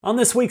On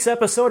this week's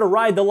episode of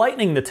Ride the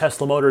Lightning, the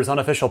Tesla Motors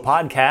unofficial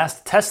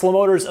podcast, Tesla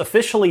Motors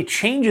officially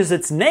changes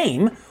its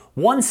name.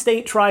 One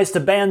state tries to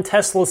ban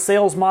Tesla's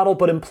sales model,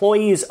 but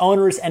employees,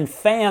 owners, and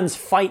fans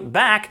fight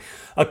back.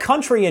 A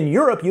country in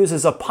Europe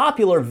uses a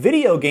popular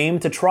video game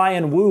to try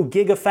and woo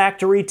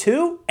Gigafactory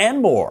 2,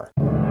 and more.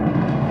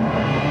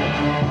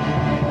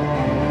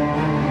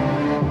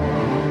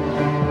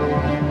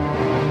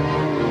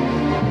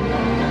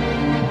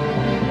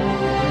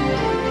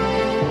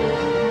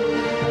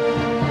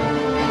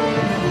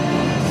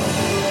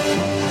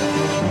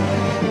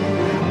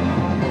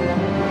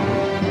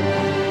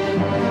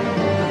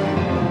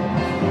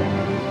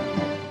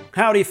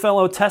 Howdy,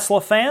 fellow Tesla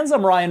fans.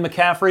 I'm Ryan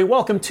McCaffrey.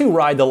 Welcome to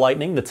Ride the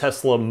Lightning, the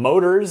Tesla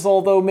Motors,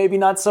 although maybe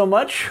not so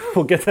much.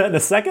 We'll get to that in a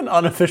second.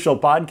 Unofficial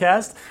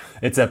podcast.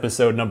 It's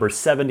episode number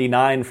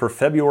 79 for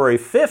February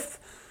 5th,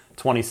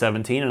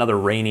 2017. Another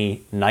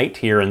rainy night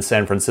here in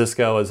San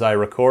Francisco as I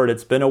record.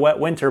 It's been a wet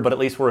winter, but at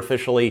least we're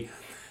officially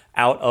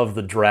out of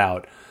the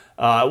drought.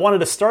 I wanted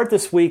to start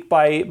this week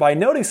by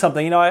noting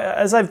something. You know,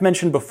 as I've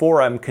mentioned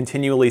before, I'm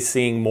continually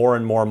seeing more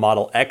and more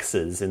Model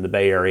X's in the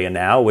Bay Area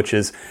now, which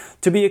is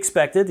to be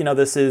expected. You know,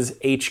 this is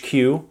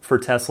HQ for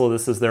Tesla.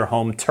 This is their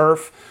home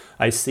turf.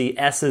 I see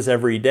S's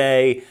every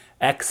day.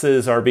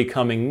 X's are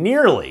becoming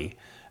nearly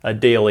a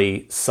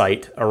daily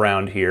sight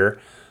around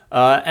here.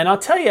 And I'll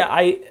tell you,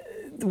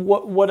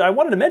 what I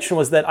wanted to mention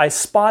was that I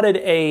spotted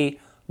a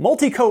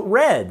multi-coat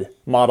red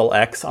Model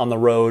X on the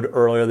road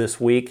earlier this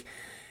week.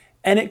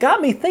 And it got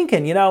me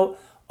thinking, you know,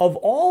 of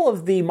all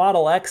of the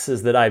Model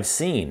X's that I've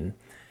seen,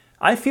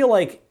 I feel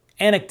like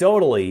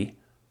anecdotally,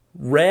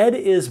 red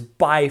is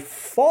by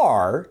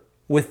far,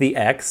 with the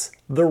X,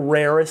 the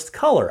rarest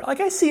color. Like,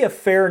 I see a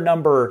fair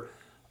number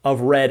of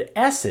red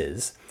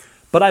S's,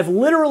 but I've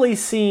literally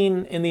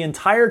seen, in the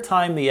entire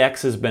time the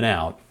X has been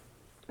out,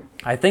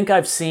 I think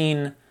I've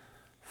seen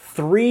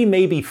 3,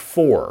 maybe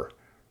 4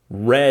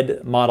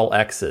 red Model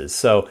X's.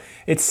 So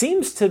it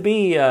seems to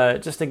be,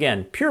 just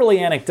again, purely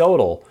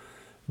anecdotal,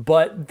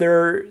 but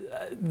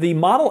the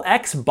Model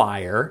X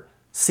buyer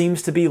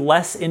seems to be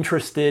less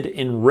interested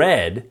in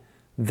red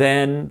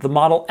than the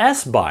Model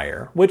S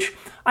buyer, which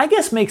I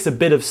guess makes a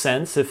bit of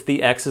sense if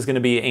the X is going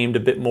to be aimed a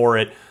bit more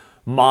at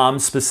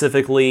moms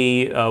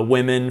specifically,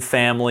 women,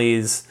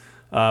 families,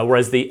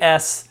 whereas the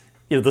S,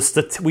 you know,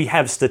 we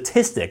have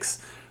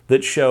statistics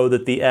that show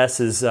that the S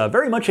is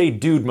very much a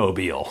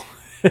dude-mobile.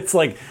 It's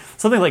like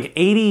something like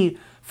 80,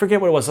 forget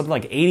what it was, something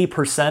like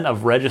 80%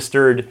 of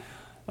registered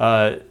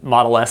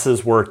Model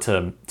S's were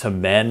to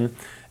men.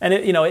 And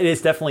it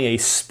is definitely a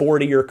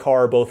sportier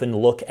car, both in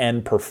look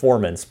and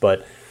performance.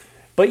 But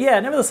yeah,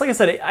 nevertheless, like I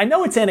said, I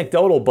know it's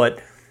anecdotal, but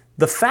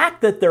the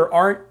fact that there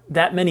aren't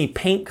that many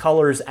paint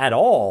colors at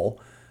all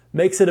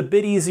makes it a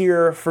bit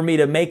easier for me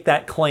to make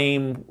that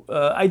claim.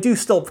 I do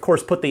still, of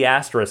course, put the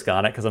asterisk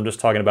on it because I'm just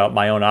talking about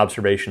my own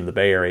observation in the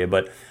Bay Area.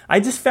 But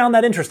I just found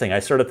that interesting. I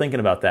started thinking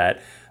about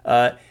that.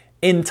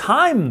 In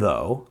time,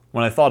 though,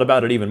 when I thought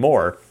about it even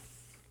more,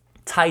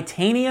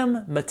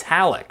 titanium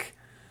metallic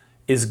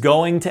is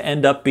going to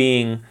end up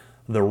being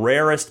the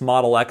rarest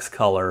Model X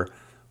color,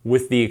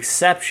 with the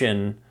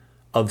exception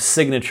of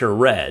signature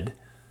red,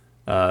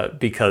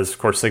 because of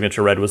course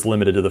signature red was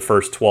limited to the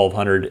first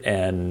 1200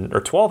 or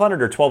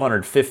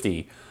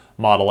 1250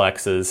 Model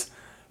X's.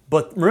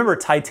 But remember,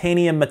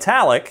 titanium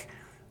metallic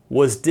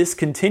was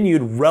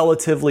discontinued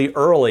relatively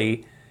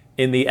early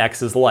in the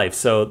X's life.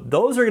 So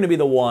those are going to be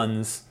the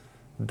ones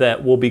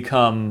that will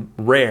become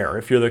rare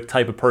if you're the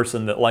type of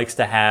person that likes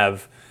to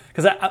have,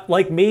 because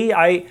like me,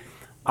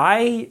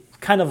 I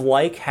kind of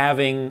like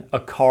having a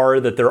car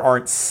that there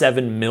aren't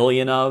 7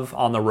 million of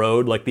on the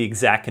road, like the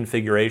exact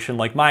configuration.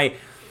 Like my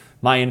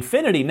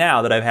Infiniti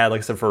now that I've had, like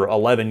I said, for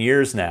 11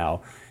 years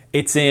now,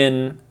 it's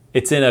in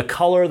a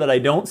color that I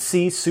don't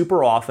see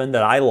super often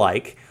that I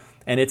like,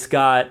 and it's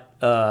got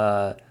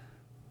the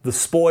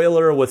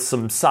spoiler with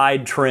some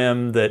side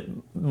trim that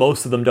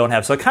most of them don't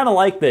have. So I kind of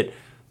like that.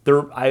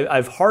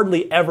 I've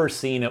hardly ever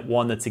seen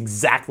one that's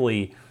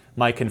exactly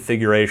my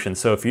configuration.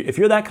 So if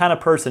you're that kind of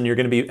person,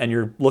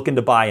 you're looking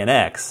to buy an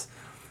X,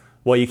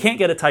 well, you can't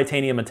get a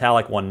titanium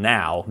metallic one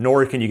now,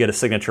 nor can you get a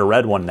signature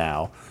red one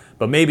now.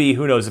 But maybe,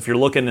 who knows, if you're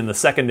looking in the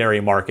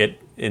secondary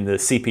market in the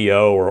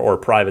CPO or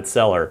private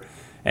seller,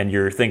 and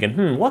you're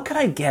thinking, what could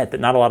I get that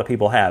not a lot of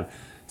people have?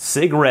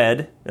 Sig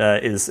red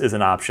is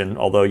an option,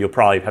 although you'll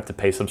probably have to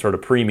pay some sort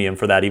of premium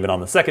for that even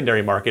on the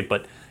secondary market.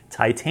 But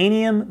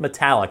titanium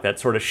metallic, that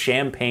sort of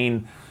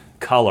champagne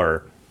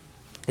color,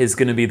 is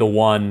going to be the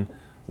one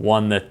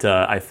that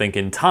I think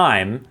in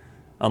time,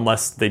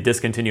 unless they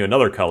discontinue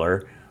another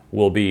color,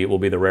 will be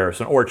the rarest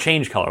one. Or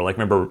change color. Like,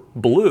 remember,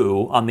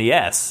 blue on the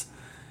S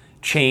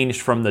changed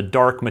from the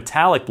dark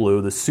metallic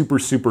blue, the super,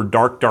 super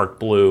dark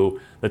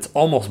blue that's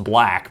almost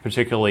black,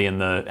 particularly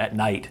at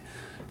night,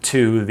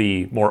 to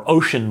the more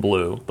ocean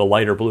blue, the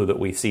lighter blue that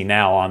we see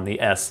now on the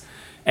S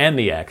and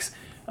the X.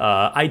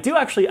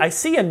 I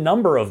see a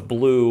number of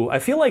blue. I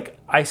feel like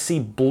I see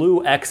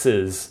blue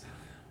X's.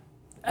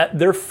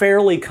 They're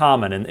fairly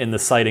common in the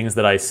sightings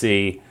that I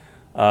see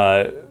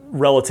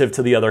relative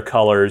to the other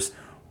colors.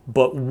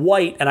 but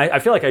white, and I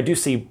feel like I do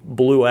see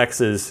blue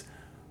X's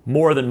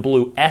more than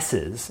blue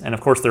S's, and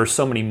of course there are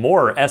so many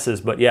more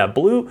S's, but yeah,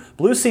 blue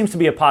seems to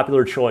be a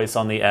popular choice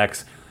on the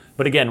X.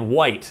 But again,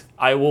 white,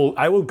 I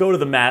will go to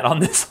the mat on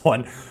this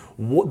one.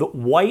 The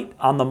white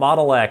on the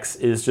Model X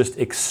is just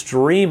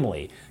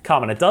extremely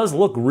common. It does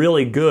look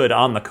really good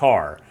on the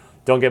car.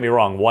 Don't get me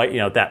wrong, white,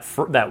 that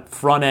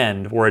front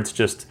end where it's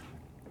just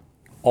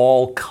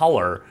all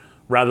color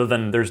rather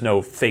than there's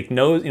no fake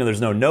nose,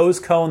 there's no nose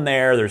cone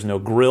there's no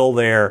grill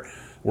there,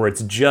 where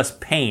it's just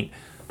paint.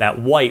 That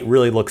white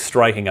really looks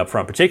striking up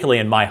front, particularly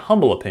in my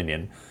humble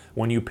opinion,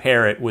 when you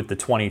pair it with the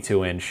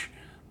 22-inch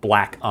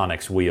black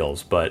Onyx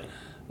wheels. But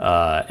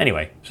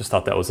anyway, just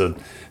thought that was a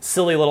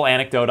silly little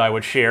anecdote I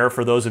would share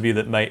for those of you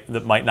that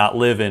might not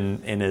live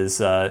in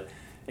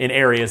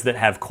areas that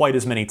have quite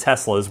as many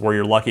Teslas, where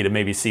you're lucky to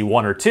maybe see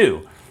one or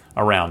two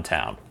around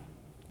town.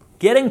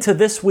 Getting to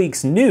this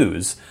week's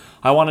news,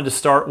 I wanted to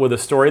start with a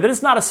story that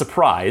is not a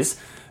surprise,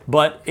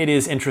 but it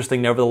is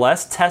interesting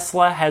nevertheless.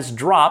 Tesla has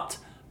dropped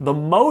the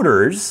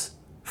Motors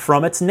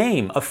from its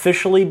name,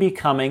 officially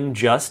becoming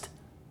just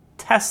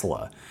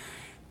Tesla.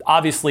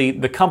 Obviously,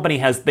 the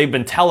company they've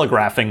been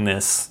telegraphing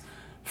this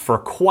for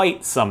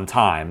quite some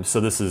time,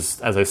 so this is,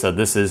 as I said,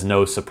 this is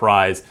no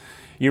surprise.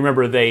 You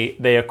remember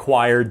they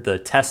acquired the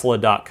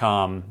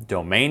Tesla.com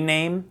domain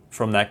name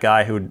from that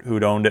guy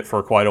who'd owned it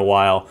for quite a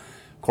while.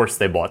 Of course,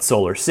 they bought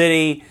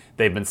SolarCity.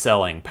 They've been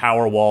selling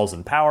Powerwalls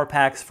and Power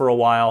Packs for a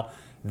while.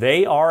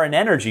 They are an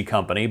energy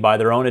company by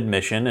their own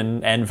admission,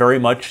 and very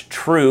much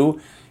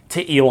true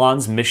to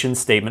Elon's mission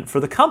statement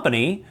for the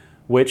company,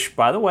 which,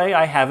 by the way,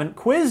 I haven't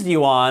quizzed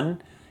you on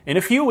in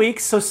a few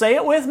weeks, so say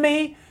it with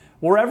me.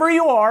 Wherever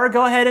you are,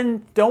 go ahead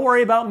and don't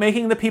worry about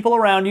making the people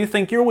around you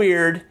think you're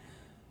weird.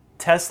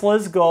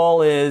 Tesla's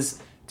goal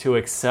is to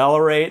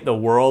accelerate the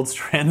world's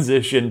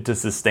transition to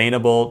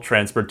sustainable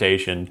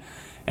transportation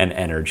and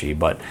energy.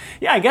 But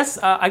yeah, I guess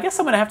I'm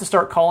going to have to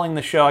start calling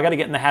the show. I got to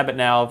get in the habit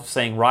now of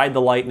saying Ride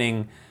the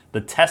Lightning,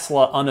 the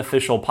Tesla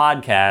unofficial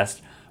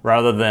podcast,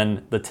 rather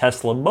than the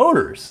Tesla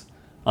Motors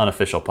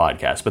unofficial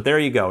podcast. But there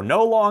you go.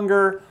 No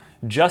longer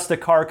just a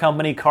car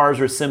company. Cars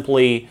are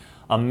simply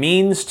a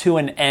means to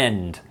an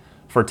end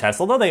for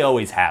Tesla, though they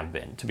always have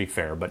been, to be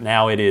fair. But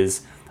now it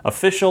is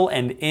official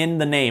and in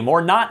the name,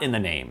 or not in the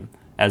name,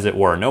 as it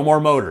were. No more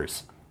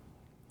motors.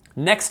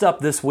 Next up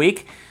this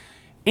week,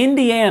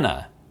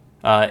 Indiana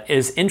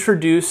is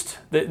introduced.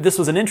 This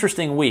was an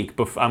interesting week.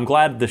 I'm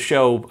glad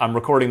I'm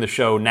recording the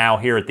show now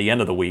here at the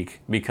end of the week,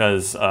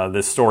 because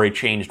this story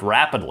changed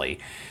rapidly.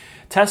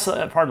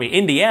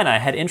 Indiana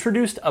had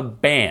introduced a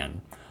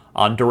ban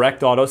on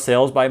direct auto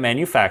sales by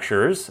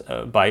manufacturers,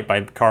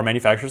 by car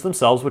manufacturers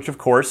themselves, which of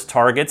course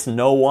targets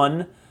no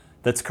one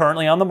that's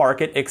currently on the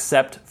market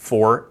except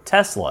for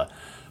Tesla.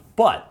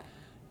 But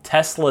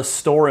Tesla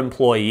store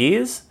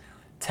employees,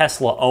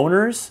 Tesla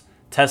owners,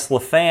 Tesla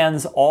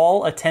fans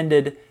all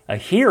attended a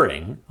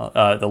hearing,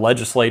 the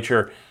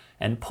legislature,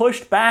 and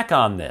pushed back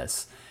on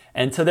this.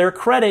 And to their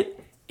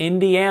credit,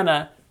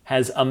 Indiana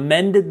has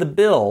amended the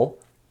bill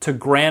to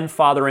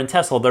grandfather in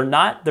Tesla.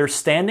 They're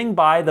standing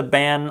by the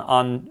ban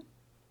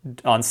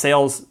on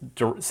sales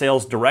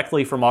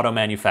directly from auto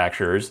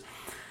manufacturers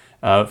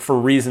for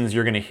reasons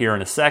you're going to hear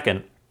in a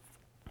second.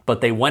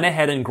 But they went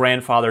ahead and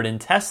grandfathered in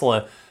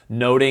Tesla,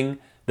 noting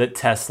that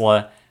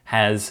Tesla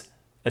has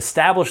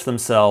established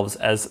themselves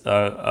as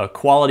a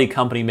quality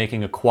company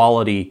making a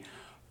quality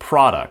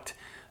product.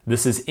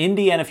 This is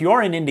Indiana. If you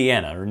are in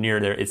Indiana or near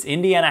there, it's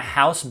Indiana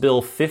House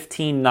Bill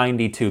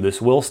 1592.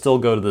 This will still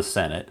go to the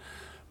Senate.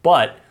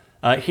 But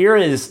here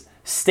is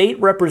State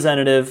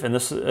Representative, and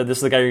this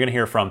is the guy you're going to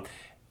hear from,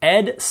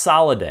 Ed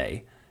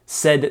Soliday,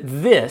 said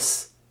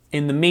this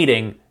in the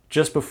meeting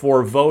just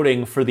before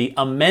voting for the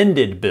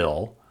amended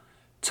bill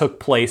took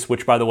place,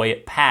 which, by the way,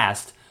 it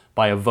passed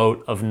by a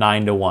vote of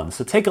 9-1.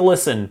 So take a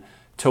listen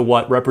to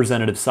what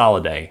Representative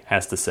Soliday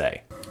has to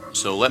say.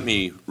 So let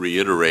me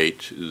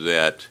reiterate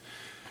that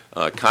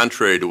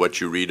contrary to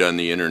what you read on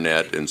the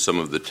internet and some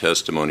of the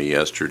testimony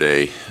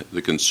yesterday,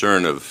 the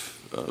concern of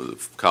the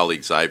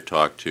colleagues I've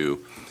talked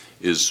to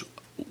is,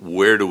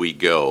 where do we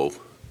go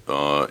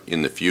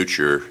in the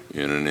future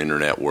in an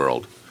internet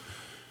world?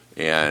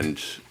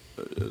 And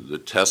the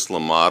Tesla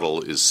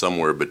model is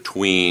somewhere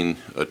between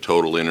a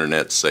total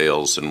internet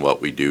sales and what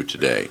we do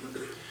today.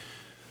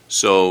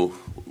 So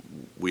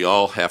we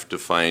all have to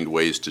find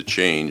ways to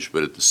change,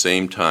 but at the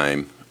same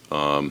time,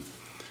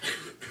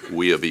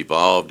 we have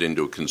evolved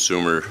into a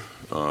consumer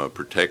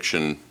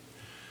protection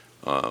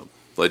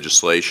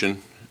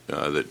legislation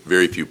that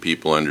very few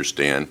people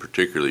understand,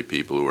 particularly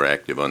people who are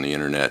active on the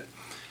internet,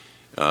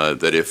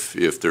 that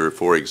if there,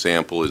 for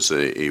example, is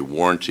a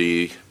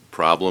warranty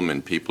problem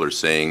and people are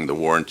saying the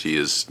warranty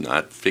is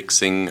not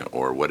fixing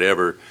or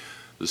whatever,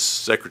 the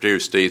Secretary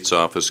of State's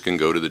office can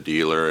go to the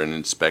dealer and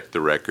inspect the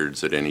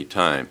records at any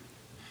time.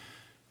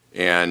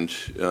 And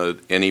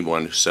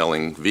anyone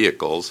selling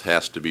vehicles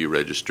has to be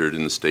registered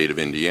in the state of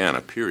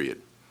Indiana,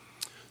 period.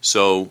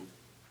 So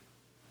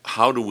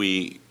how do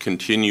we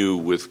continue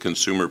with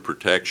consumer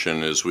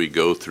protection as we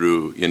go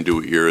through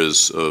into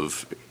eras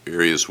of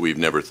areas we've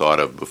never thought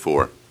of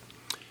before.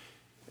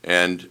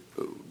 And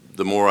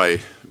the more I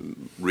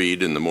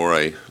read and the more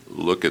I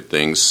look at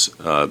things,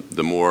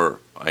 the more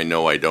I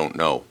know I don't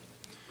know.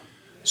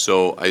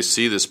 So I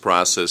see this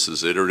process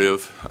as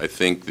iterative. I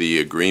think the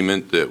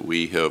agreement that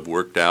we have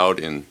worked out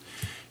in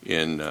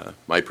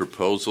my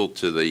proposal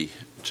to the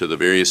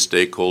various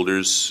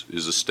stakeholders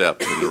is a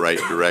step in the right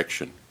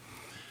direction.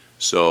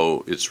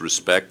 So it's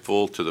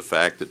respectful to the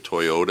fact that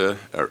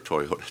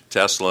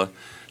Tesla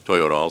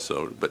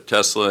also, but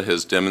Tesla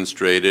has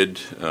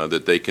demonstrated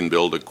that they can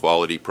build a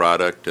quality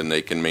product and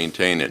they can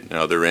maintain it.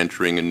 Now they're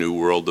entering a new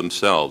world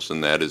themselves,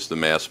 and that is the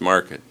mass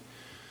market.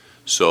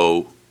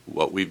 So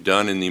what we've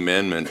done in the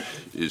amendment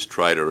is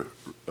try to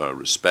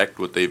respect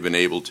what they've been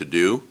able to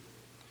do,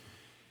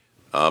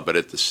 but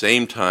at the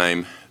same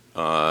time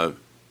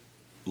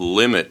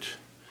limit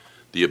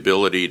the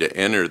ability to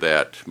enter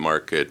that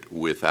market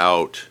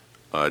without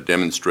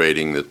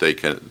demonstrating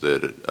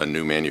that a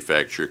new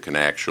manufacturer can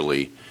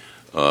actually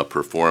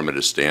perform at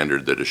a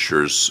standard that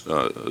assures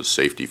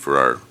safety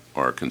for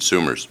our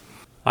consumers.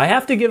 I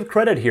have to give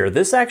credit here.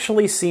 This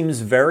actually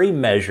seems very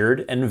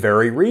measured and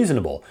very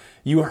reasonable.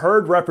 You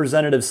heard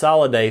Representative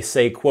Soliday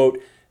say,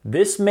 quote,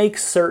 "This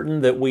makes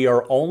certain that we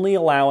are only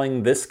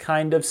allowing this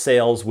kind of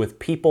sales with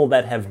people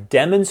that have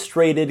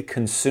demonstrated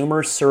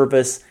consumer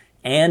service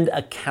and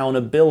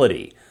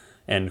accountability,"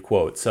 end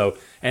quote. So,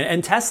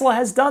 and Tesla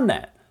has done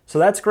that. So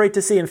that's great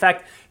to see. In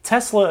fact,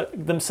 Tesla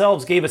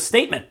themselves gave a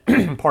statement,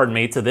 pardon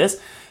me, to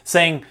this,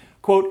 saying,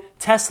 quote,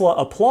 "Tesla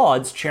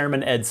applauds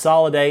Chairman Ed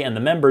Soliday and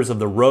the members of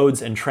the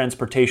Roads and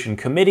Transportation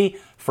Committee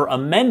for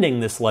amending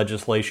this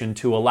legislation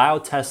to allow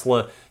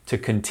Tesla to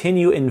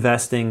continue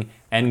investing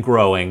and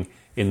growing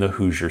in the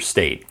Hoosier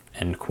State,"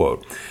 end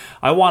quote.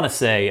 I want to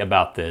say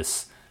about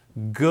this,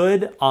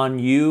 good on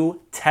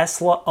you,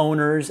 Tesla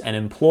owners and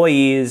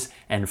employees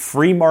and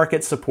free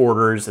market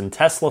supporters and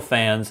Tesla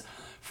fans,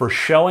 for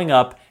showing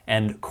up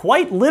and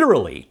quite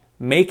literally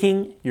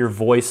making your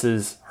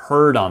voices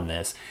heard on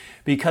this,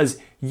 because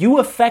you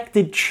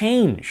affected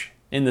change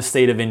in the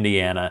state of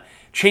Indiana,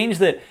 change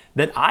that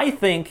I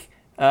think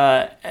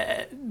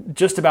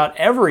just about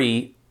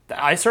every,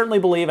 I certainly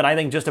believe, and I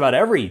think just about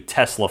every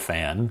Tesla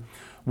fan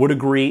would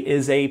agree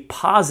is a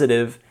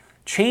positive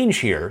change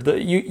here.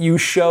 You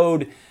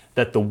showed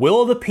that the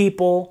will of the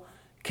people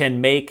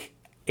can make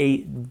a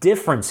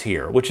difference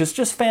here, which is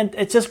just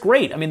it's just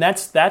great. I mean,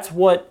 that's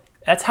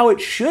how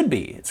it should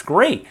be. It's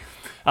great.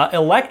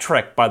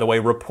 Electrek, by the way,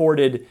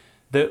 reported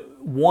that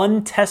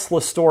one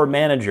Tesla store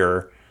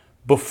manager,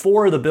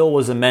 before the bill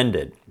was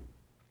amended,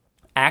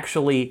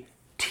 actually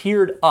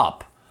teared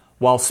up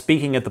while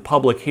speaking at the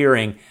public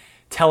hearing,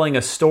 telling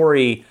a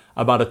story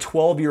about a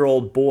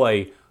 12-year-old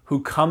boy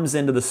who comes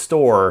into the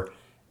store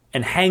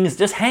and hangs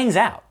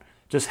out,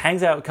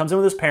 comes in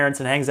with his parents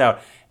and hangs out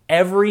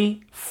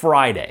every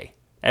Friday.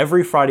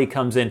 Every Friday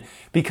comes in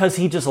because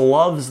he just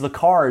loves the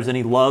cars and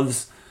he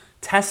loves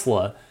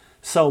Tesla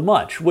so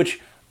much, which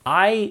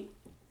I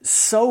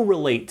so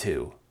relate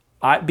to,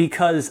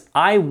 because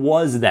I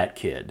was that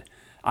kid.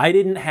 I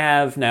didn't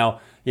have, now,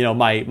 you know,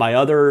 my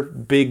other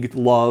big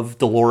love,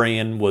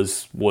 DeLorean,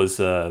 was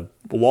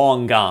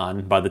long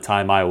gone by the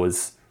time I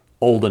was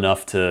old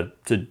enough to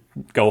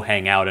go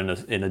hang out in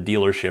a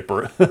dealership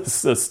or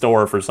a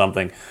store for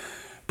something.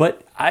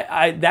 But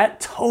that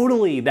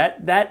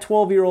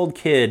 12-year-old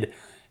kid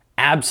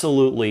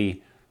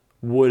absolutely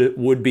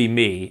would be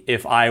me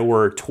if I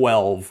were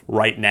 12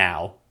 right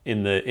now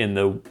in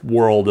the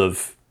world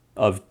of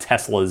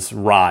Tesla's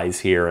rise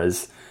here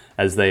as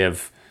they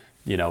have,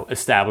 you know,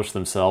 established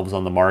themselves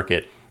on the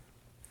market.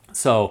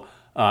 So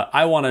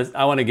I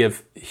want to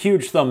give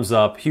huge thumbs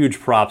up, huge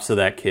props to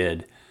that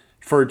kid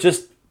for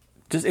just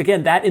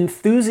again, that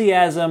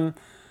enthusiasm.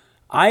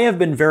 I have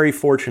been very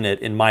fortunate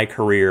in my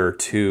career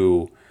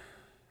to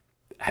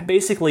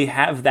basically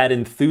have that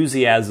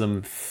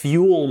enthusiasm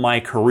fuel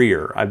my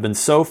career. I've been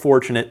so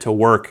fortunate to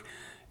work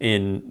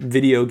in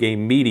video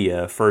game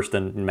media, first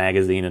in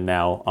magazine and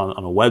now on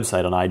a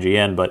website on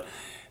IGN, but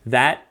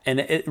and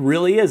it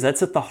really is,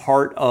 that's at the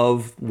heart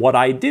of what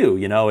I do.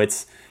 You know,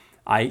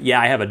 I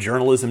have a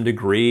journalism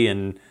degree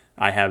and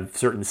I have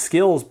certain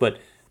skills, but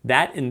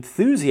that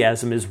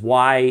enthusiasm is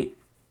why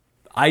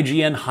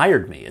IGN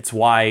hired me. It's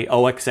why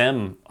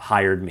OXM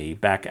hired me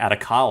back out of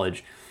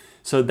college.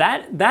 So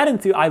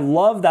I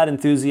love that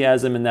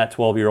enthusiasm in that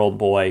 12-year-old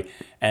boy,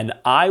 and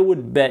I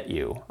would bet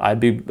you, I'd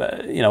be,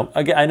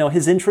 again, I know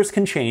his interests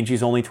can change,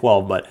 he's only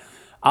 12, but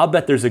I'll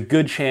bet there's a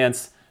good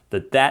chance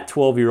that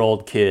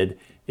 12-year-old kid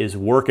is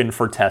working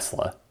for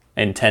Tesla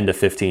in 10 to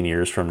 15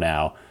 years from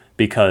now,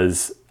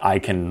 because I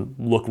can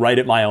look right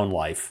at my own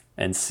life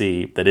and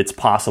see that it's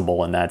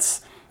possible, and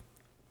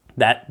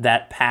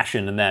that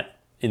passion and that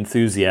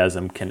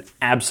enthusiasm can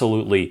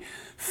absolutely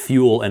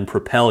fuel and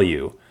propel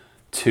you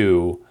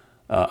to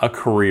a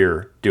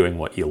career doing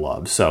what you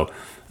love. So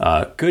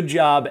good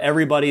job,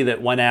 everybody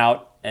that went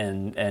out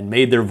and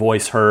made their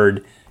voice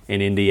heard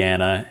in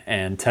Indiana,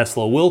 and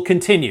Tesla will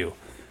continue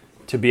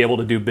to be able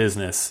to do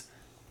business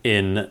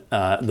in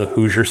the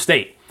Hoosier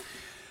State.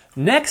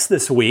 Next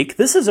this week,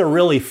 this is a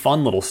really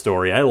fun little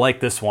story. I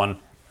like this one.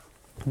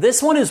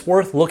 This one is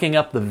worth looking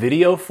up the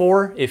video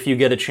for if you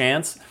get a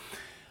chance.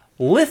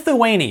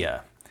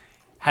 Lithuania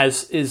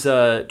is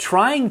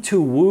trying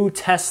to woo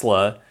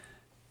Tesla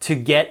to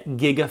get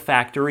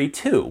Gigafactory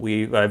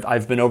 2.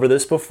 I've been over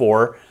this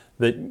before,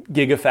 that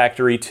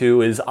Gigafactory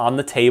 2 is on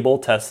the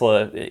table.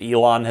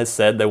 Elon has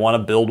said they want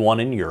to build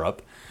one in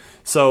Europe.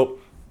 So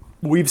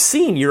we've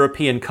seen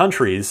European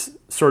countries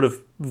sort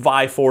of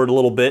vie for it a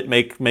little bit,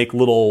 make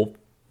little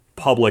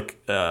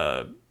public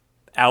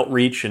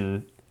outreach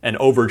and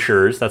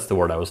overtures. That's the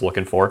word I was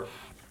looking for.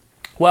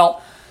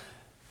 Well,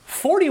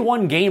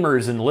 41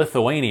 gamers in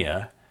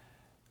Lithuania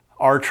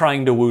are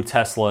trying to woo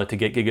Tesla to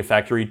get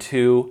Gigafactory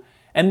 2,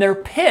 and their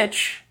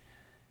pitch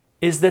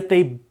is that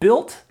they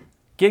built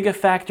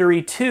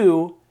Gigafactory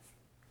 2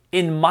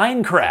 in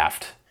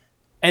Minecraft,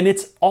 and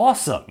it's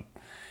awesome.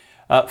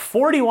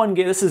 41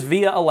 this is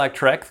via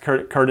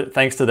Electrek.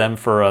 Thanks to them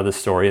for the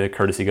story. The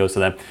courtesy goes to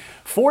them.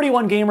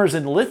 41 gamers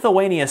in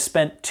Lithuania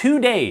spent 2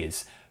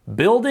 days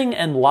building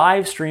and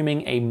live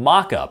streaming a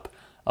mock-up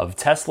of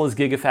Tesla's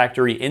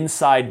Gigafactory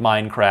inside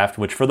Minecraft,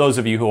 which, for those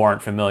of you who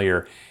aren't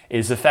familiar,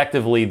 is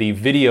effectively the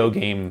video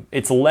game.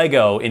 It's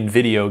Lego in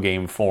video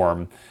game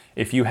form.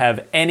 If you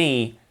have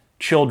any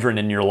children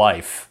in your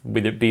life,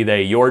 be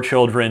they your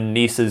children,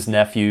 nieces,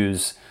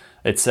 nephews,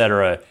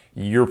 etc.,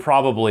 you're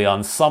probably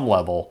on some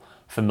level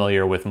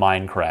familiar with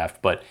Minecraft.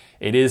 But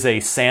it is a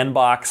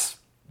sandbox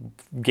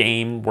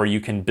game where you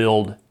can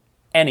build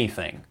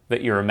anything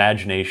that your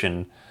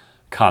imagination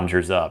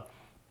conjures up.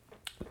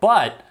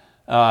 But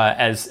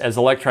as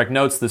Electrek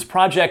notes, this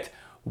project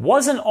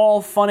wasn't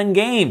all fun and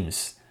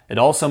games. It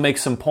also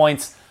makes some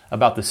points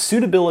about the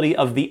suitability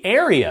of the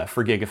area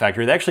for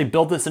Gigafactory. They actually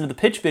built this into the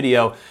pitch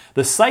video.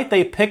 The site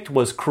they picked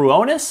was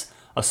Kruonis,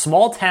 a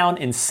small town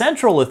in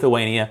central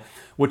Lithuania,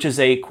 which is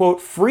a,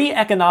 quote, free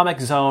economic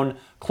zone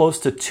close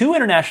to 2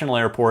 international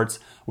airports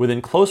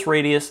within close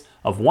radius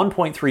of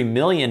 1.3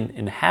 million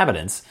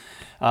inhabitants.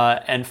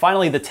 And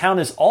finally, the town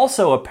is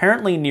also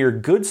apparently near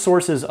good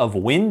sources of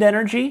wind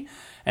energy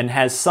and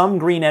has some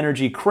green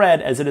energy cred,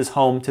 as it is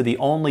home to the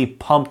only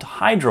pumped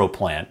hydro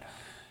plant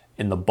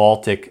in the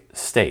Baltic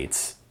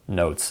states,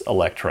 notes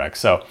Electrek.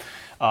 So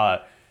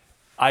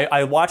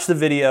I watched the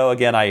video.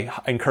 Again, I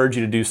encourage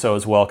you to do so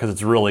as well because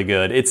it's really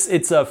good.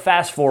 It's a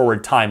fast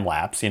forward time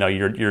lapse. You know,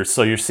 you're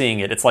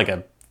seeing it. It's like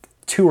a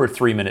 2 or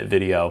 3 minute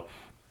video,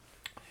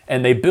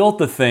 and they built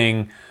the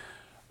thing.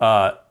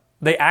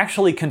 They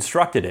actually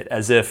constructed it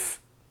as if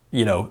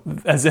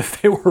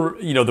they were,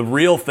 the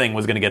real thing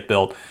was going to get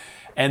built.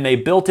 And they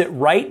built it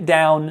right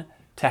down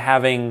to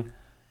having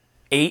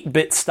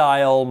 8-bit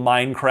style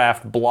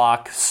Minecraft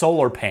block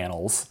solar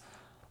panels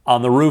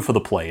on the roof of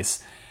the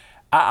place.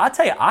 I'll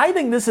tell you, I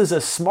think this is a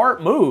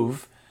smart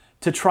move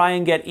to try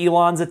and get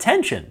Elon's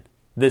attention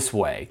this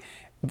way.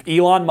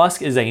 Elon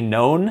Musk is a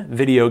known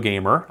video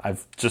gamer.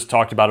 I've just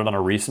talked about it on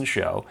a recent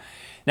show.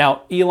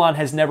 Now, Elon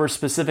has never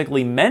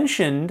specifically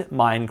mentioned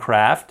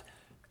Minecraft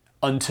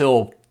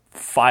until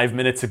 5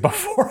 minutes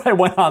before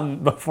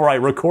I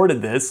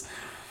recorded this,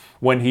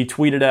 when he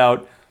tweeted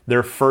out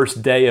their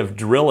first day of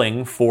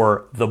drilling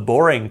for The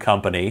Boring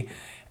Company,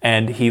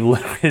 and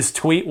his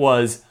tweet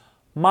was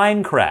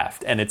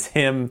Minecraft, and it's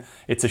him.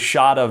 It's a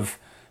shot of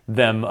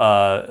them,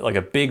 like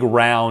a big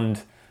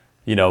round,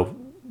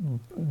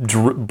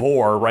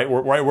 bore right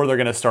where they're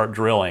going to start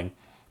drilling.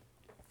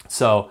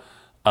 So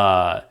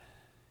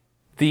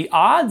the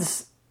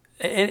odds,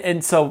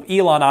 and so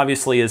Elon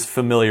obviously is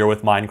familiar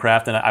with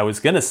Minecraft, and I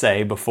was going to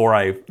say before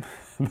I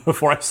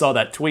saw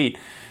that tweet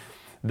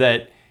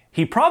that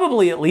he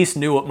probably at least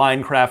knew what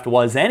Minecraft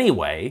was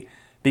anyway,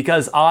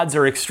 because odds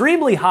are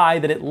extremely high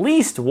that at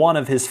least one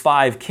of his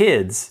 5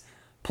 kids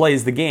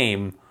plays the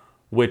game,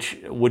 which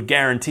would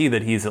guarantee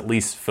that he's at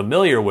least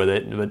familiar with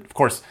it. But of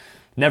course,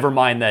 never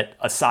mind that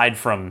aside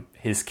from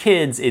his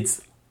kids,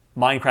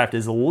 Minecraft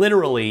is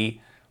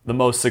literally the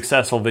most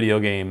successful video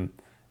game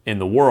in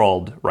the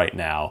world right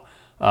now.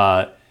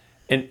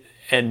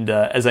 And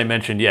as I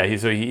mentioned, he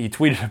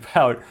tweeted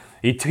about.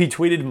 He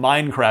tweeted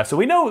Minecraft. So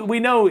we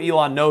know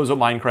Elon knows what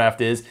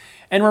Minecraft is.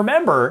 And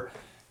remember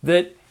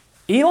that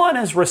Elon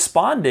has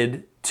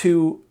responded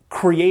to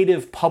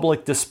creative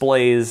public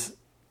displays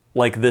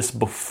like this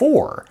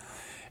before.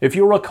 If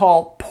you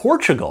recall,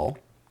 Portugal,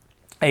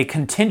 a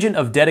contingent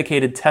of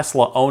dedicated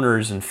Tesla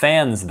owners and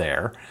fans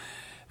there,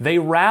 they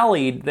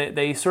rallied,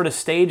 they sort of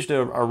staged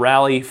a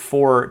rally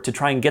to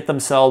try and get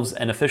themselves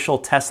an official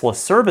Tesla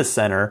service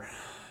center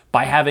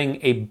by having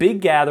a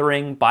big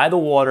gathering by the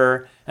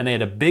water, and they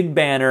had a big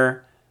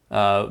banner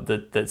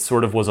that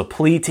sort of was a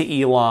plea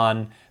to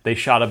Elon. They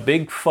shot a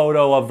big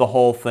photo of the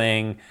whole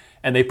thing,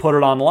 and they put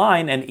it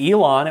online, and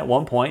Elon, at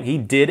one point, he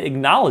did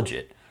acknowledge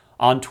it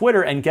on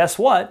Twitter, and guess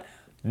what?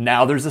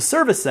 Now there's a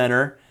service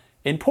center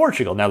in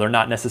Portugal. Now, they're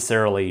not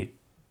necessarily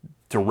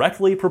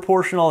directly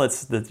proportional.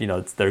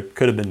 Tesla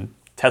could have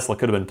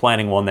been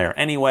planning one there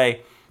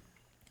anyway,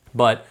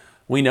 but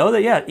we know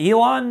that,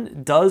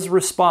 Elon does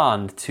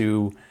respond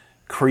to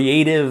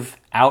creative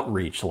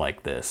outreach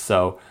like this.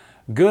 So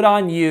good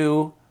on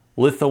you,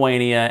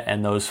 Lithuania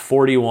and those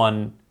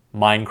 41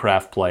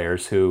 Minecraft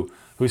players who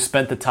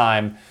spent the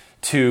time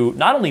to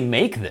not only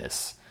make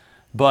this,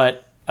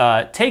 but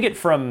take it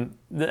from,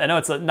 I know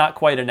it's not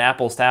quite an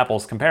apples to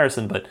apples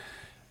comparison, but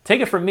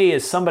take it from me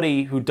as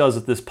somebody who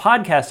does this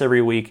podcast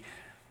every week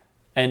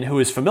and who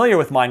is familiar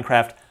with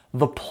Minecraft.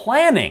 The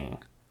planning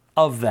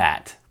of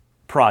that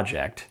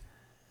project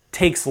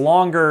takes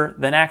longer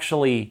than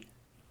actually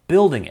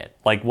building it.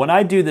 Like when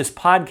I do this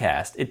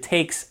podcast, it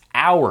takes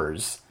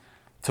hours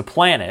to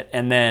plan it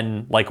and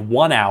then like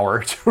 1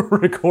 hour to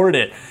record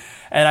it.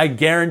 And I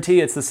guarantee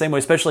it's the same way,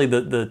 especially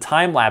the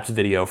time-lapse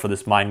video for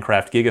this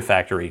Minecraft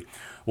Gigafactory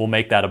will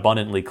make that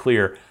abundantly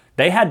clear.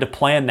 They had to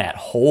plan that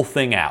whole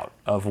thing out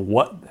of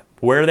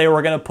where they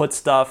were going to put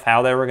stuff,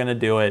 how they were going to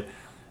do it.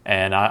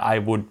 And I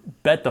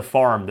would bet the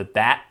farm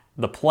that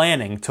the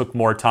planning took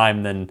more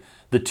time than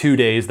the 2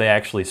 days they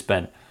actually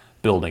spent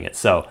building it.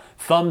 So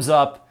thumbs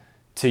up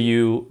to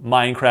you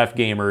Minecraft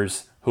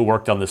gamers who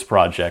worked on this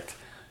project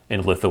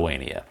in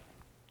Lithuania.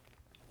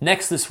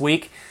 Next this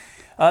week,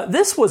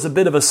 this was a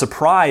bit of a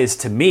surprise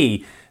to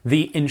me.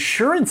 The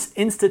Insurance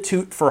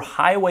Institute for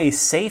Highway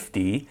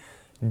Safety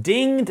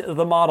dinged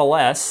the Model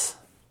S,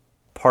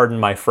 pardon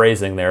my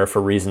phrasing there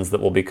for reasons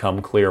that will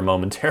become clear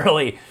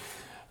momentarily.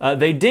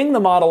 They dinged the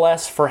Model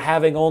S for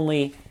having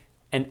only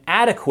an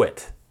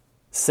adequate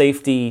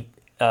safety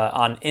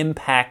on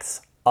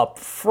impacts up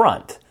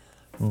front.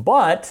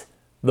 But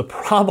the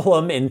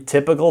problem in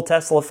typical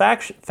Tesla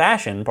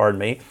fashion,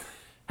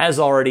 has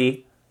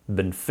already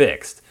been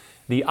fixed.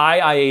 The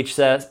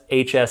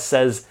IIHS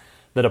says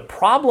that a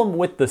problem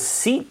with the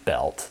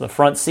seatbelt, the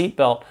front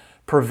seatbelt,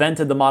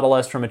 prevented the Model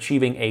S from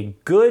achieving a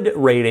good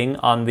rating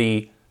on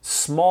the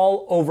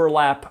small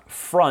overlap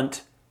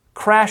front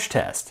crash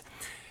test.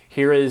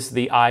 Here is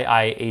the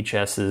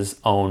IIHS's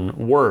own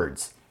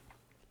words.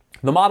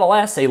 The Model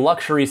S, a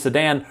luxury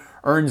sedan,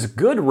 earns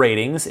good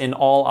ratings in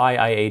all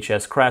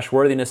IIHS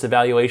crashworthiness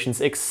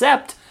evaluations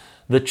except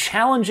the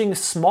challenging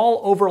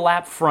small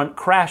overlap front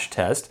crash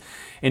test,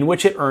 in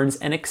which it earns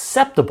an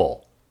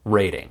acceptable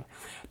rating.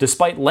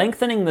 Despite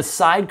lengthening the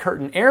side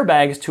curtain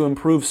airbags to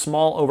improve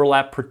small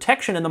overlap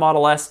protection in the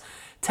Model S,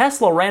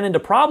 Tesla ran into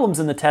problems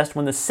in the test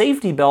when the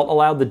safety belt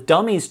allowed the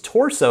dummy's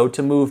torso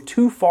to move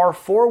too far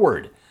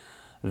forward.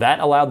 That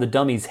allowed the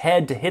dummy's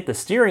head to hit the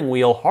steering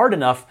wheel hard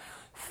enough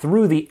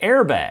through the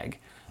airbag.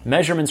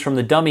 Measurements from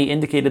the dummy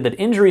indicated that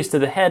injuries to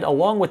the head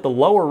along with the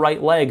lower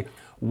right leg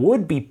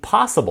would be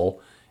possible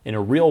in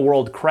a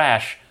real-world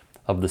crash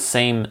of the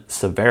same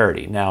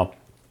severity. Now,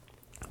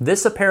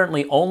 this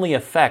apparently only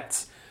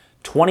affects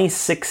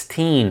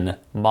 2016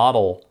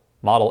 Model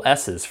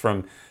S's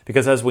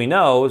because as we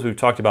know, as we've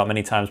talked about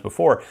many times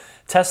before,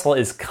 Tesla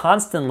is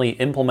constantly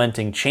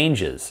implementing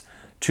changes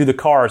to the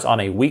cars on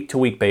a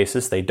week-to-week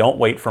basis. They don't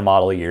wait for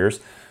model years.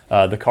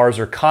 The cars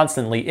are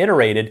constantly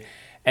iterated.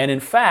 And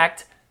in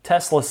fact,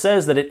 Tesla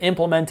says that it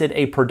implemented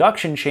a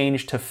production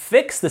change to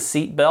fix the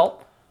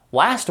seatbelt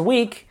last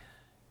week,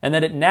 and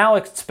that it now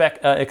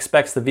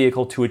expects the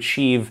vehicle to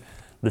achieve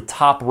the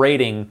top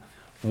rating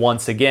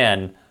once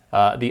again.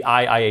 The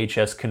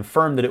IIHS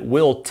confirmed that it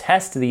will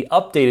test the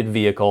updated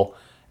vehicle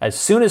as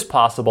soon as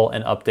possible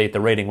and update the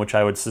rating, which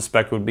I would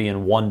suspect would be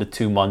in 1 to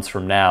 2 months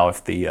from now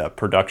if the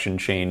production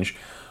change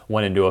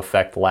went into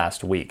effect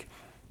last week.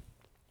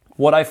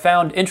 What I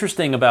found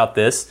interesting about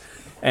this,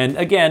 and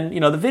again,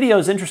 the video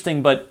is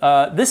interesting, but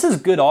this is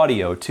good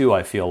audio too,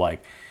 I feel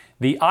like.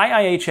 The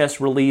IIHS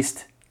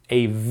released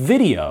a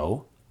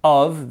video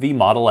of the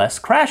Model S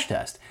crash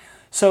test.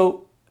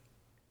 So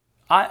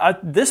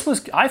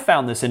I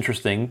found this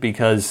interesting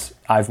because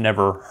I've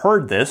never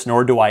heard this,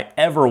 nor do I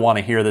ever want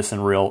to hear this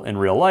in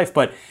real life.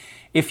 But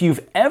if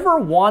you've ever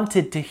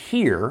wanted to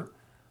hear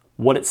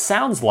what it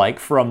sounds like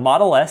for a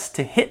Model S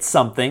to hit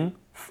something,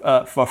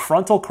 a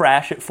frontal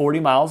crash at 40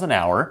 miles an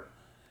hour,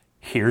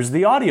 here's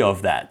the audio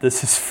of that.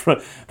 This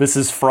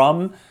is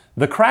from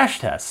the crash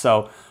test.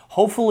 So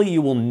hopefully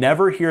you will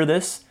never hear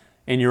this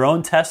in your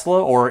own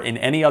Tesla or in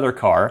any other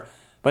car.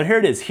 But here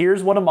it is.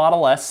 Here's what a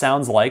Model S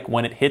sounds like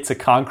when it hits a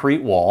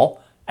concrete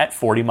wall at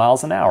 40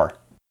 miles an hour.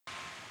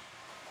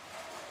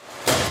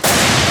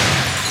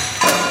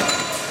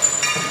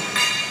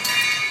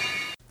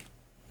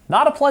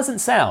 Not a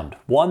pleasant sound.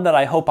 One that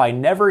I hope I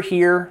never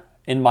hear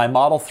in my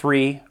Model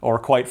 3 or,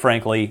 quite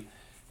frankly,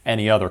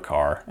 any other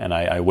car. And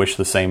I wish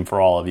the same for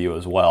all of you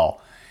as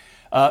well.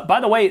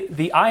 By the way,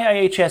 the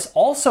IIHS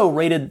also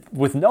rated,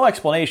 with no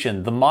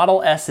explanation, the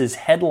Model S's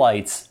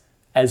headlights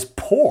as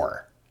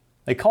poor.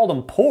 They called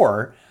them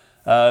poor,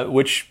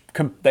 which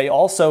they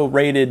also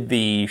rated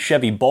the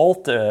Chevy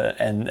Bolt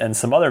and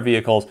some other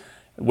vehicles,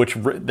 which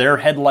their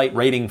headlight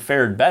rating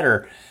fared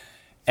better.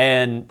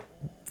 And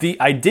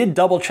I did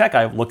double check.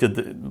 I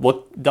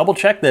double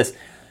checked this.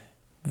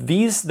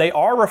 They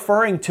are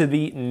referring to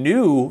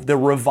the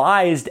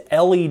revised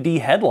LED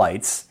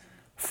headlights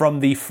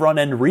from the front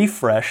end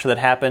refresh that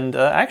happened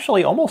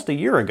actually almost a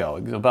year ago,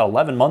 about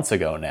 11 months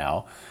ago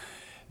now.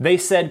 They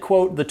said,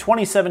 quote, the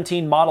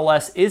 2017 Model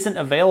S isn't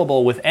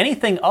available with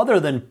anything other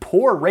than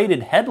poor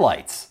rated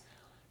headlights.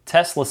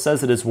 Tesla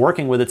says it is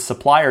working with its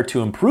supplier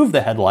to improve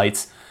the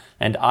headlights,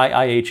 and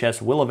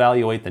IIHS will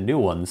evaluate the new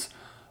ones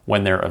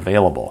when they're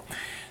available.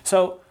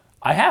 So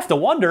I have to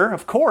wonder,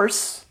 of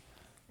course,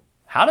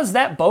 how does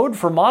that bode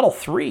for Model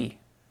 3?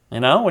 You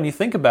know, when you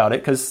think about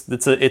it, because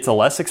it's a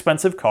less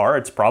expensive car.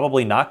 It's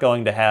probably not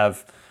going to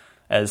have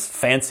as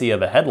fancy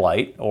of a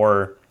headlight,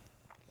 or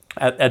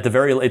at the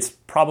very, it's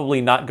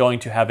probably not going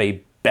to have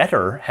a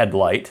better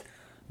headlight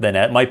than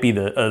it might be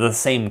the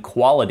same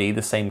quality,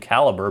 the same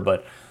caliber,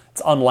 but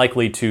it's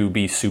unlikely to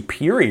be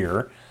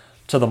superior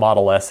to the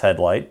Model S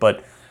headlight.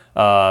 But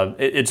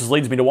it just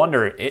leads me to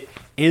wonder,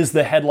 is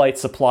the headlight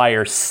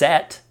supplier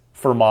set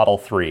for Model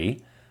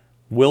 3?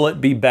 Will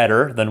it be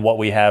better than what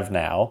we have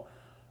now?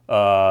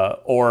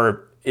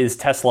 Or is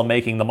Tesla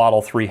making the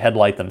Model 3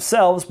 headlight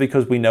themselves,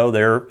 because we know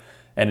they're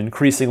an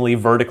increasingly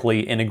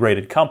vertically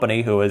integrated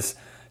company who has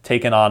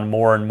taken on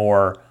more and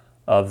more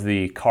of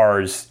the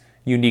car's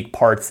unique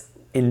parts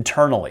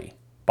internally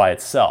by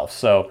itself.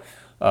 So,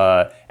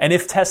 and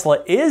if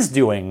Tesla is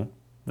doing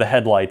the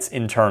headlights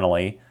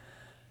internally,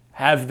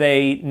 have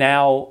they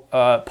now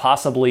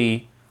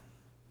possibly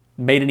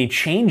made any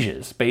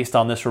changes based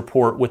on this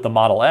report with the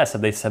Model S?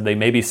 Have they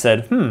maybe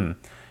said,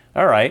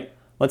 all right,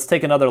 let's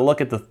take another look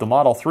at the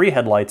Model 3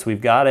 headlights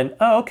we've got, and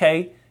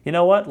okay, you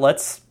know what,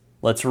 let's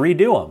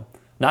redo them.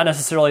 Not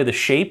necessarily the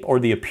shape or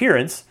the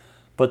appearance,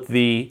 but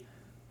the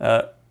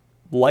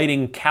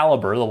lighting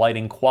caliber, the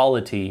lighting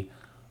quality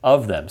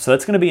of them. So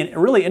that's going to be a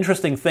really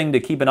interesting thing to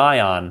keep an eye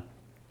on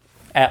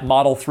at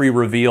Model 3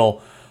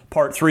 reveal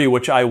Part 3,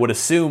 which I would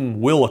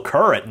assume will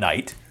occur at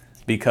night,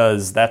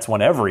 because that's when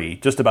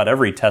just about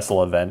every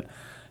Tesla event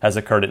has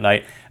occurred at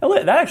night. And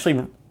that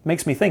actually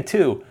makes me think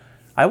too,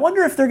 I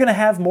wonder if they're going to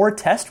have more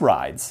test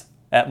rides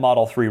at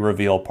Model 3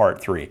 reveal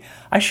Part 3.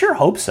 I sure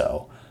hope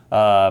so.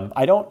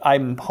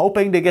 I'm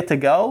hoping to get to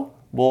go.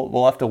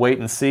 We'll have to wait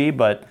and see,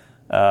 but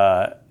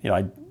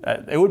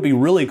it would be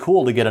really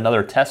cool to get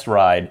another test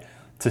ride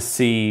to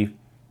see,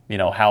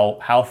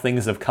 how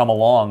things have come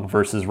along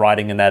versus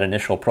riding in that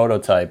initial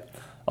prototype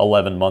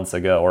 11 months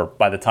ago, or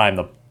by the time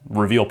the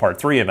Reveal Part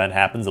 3 event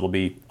happens, it'll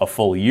be a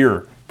full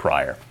year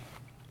prior.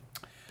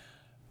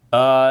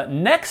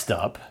 Next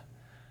up,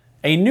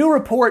 a new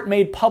report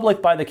made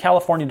public by the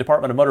California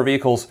Department of Motor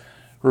Vehicles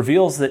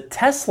reveals that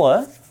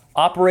Tesla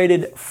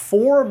operated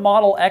 4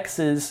 Model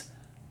X's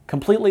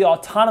completely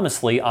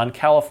autonomously on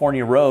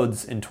California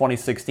roads in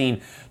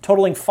 2016,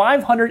 totaling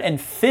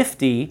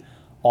 550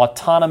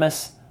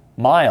 autonomous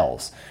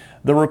miles.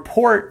 The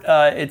report,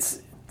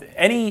 it's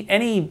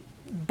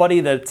anybody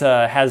that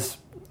has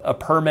a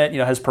permit,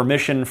 has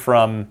permission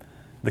from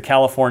the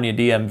California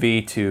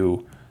DMV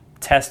to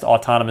test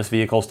autonomous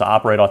vehicles, to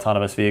operate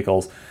autonomous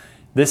vehicles.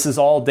 This is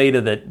all data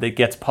that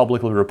gets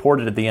publicly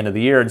reported at the end of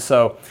the year. And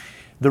so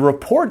the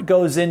report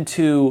goes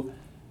into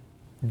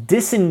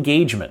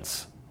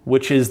disengagements,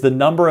 which is the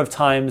number of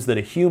times that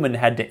a human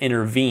had to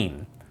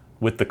intervene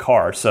with the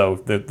car. So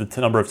the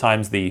number of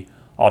times the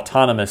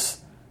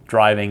autonomous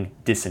driving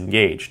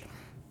disengaged.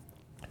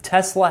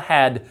 Tesla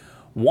had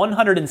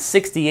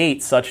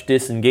 168 such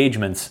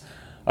disengagements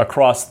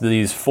across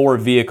these 4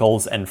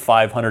 vehicles and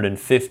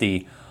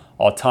 550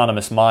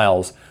 autonomous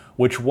miles,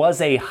 which was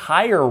a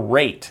higher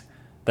rate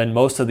than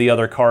most of the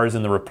other cars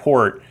in the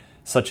report,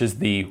 such as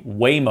the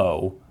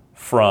Waymo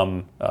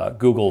from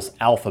Google's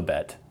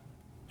Alphabet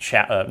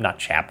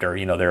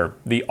they're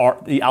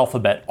the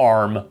Alphabet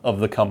arm of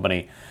the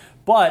company.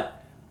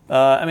 But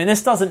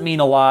this doesn't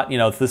mean a lot.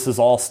 This is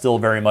all still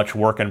very much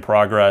work in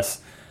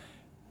progress.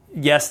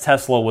 Yes,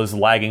 Tesla was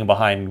lagging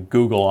behind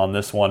Google on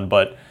this one,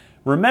 but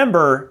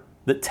remember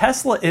that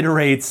Tesla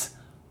iterates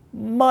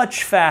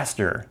much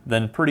faster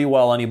than pretty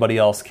well anybody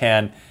else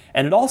can,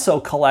 and it also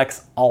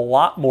collects a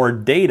lot more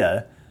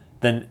data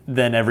than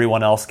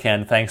everyone else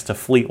can, thanks to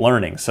fleet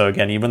learning. So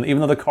again, even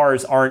though the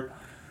cars aren't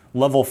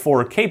level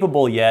 4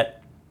 capable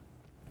yet,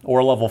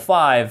 or level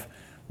 5,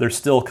 they're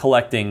still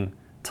collecting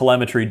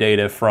telemetry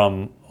data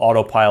from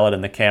autopilot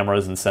and the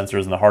cameras and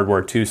sensors and the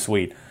Hardware 2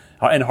 suite,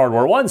 and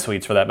Hardware 1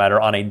 suites for that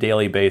matter, on a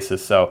daily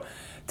basis. So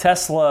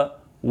Tesla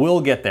will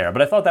get there.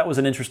 But I thought that was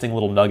an interesting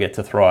little nugget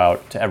to throw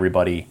out to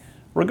everybody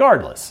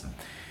regardless.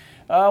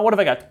 What have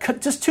I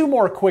got? Just 2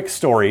 more quick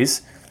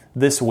stories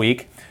this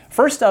week.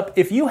 First up,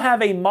 if you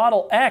have a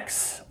Model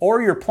X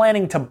or you're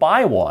planning to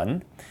buy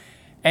one,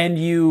 and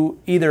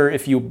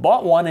if you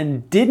bought one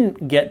and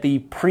didn't get the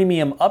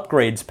premium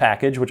upgrades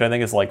package, which I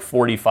think is like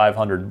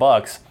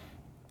 $4,500,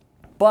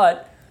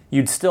 but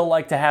you'd still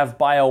like to have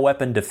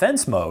bioweapon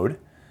defense mode,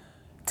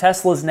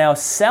 Tesla's now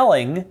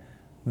selling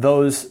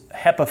those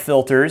HEPA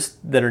filters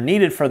that are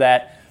needed for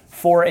that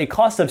for a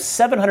cost of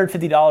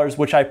 $750,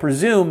 which I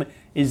presume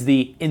is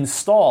the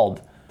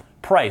installed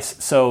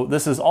price. So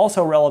this is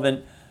also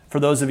relevant for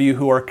those of you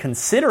who are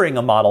considering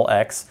a Model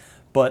X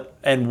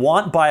and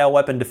want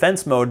bioweapon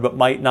defense mode, but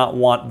might not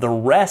want the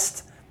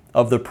rest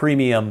of the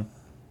premium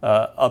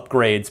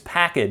upgrades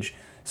package.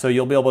 So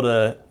you'll be able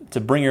to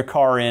bring your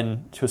car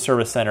in to a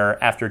service center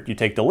after you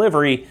take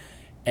delivery,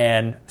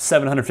 and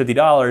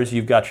 $750,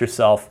 you've got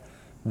yourself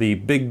the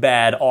big,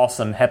 bad,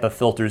 awesome HEPA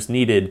filters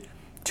needed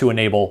to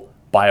enable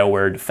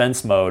BioWare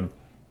Defense Mode.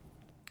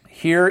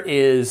 Here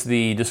is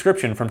the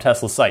description from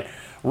Tesla's site.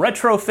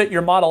 Retrofit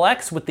your Model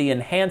X with the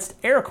Enhanced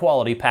Air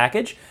Quality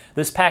Package.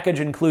 This package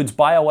includes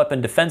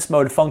bioweapon defense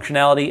mode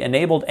functionality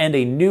enabled and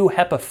a new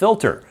HEPA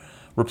filter.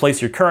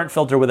 Replace your current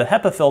filter with a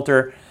HEPA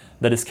filter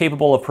that is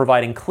capable of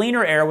providing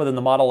cleaner air within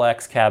the Model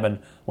X cabin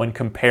when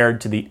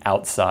compared to the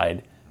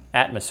outside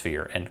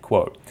atmosphere, end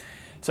quote.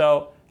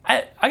 So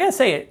I gotta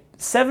say,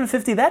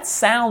 $750, that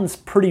sounds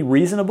pretty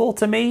reasonable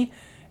to me,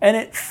 and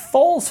it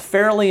falls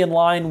fairly in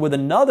line with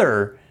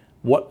another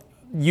what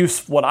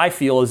I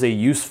feel is a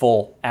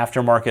useful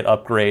aftermarket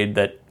upgrade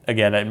that,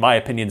 again, in my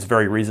opinion, is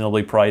very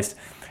reasonably priced,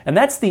 and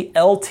that's the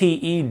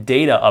LTE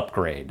data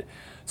upgrade.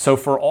 So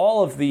for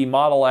all of the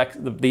Model X,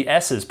 the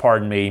S's,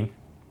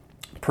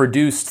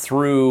 produced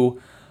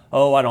through,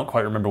 I don't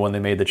quite remember when they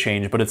made the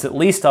change, but it's at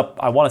least up,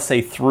 I want to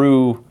say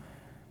through,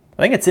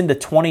 I think it's into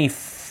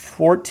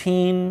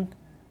 2014.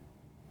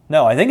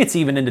 No, I think it's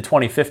even into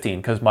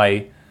 2015, because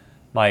my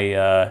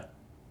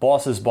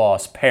boss's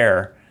boss,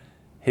 Per,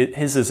 he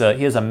has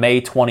a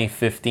May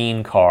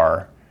 2015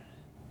 car,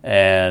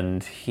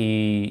 and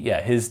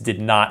his did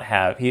not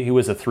have, he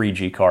was a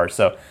 3G car.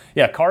 So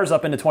yeah, cars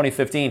up into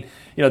 2015,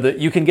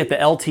 you can get the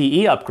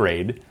LTE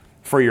upgrade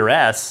for your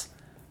S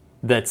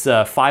that's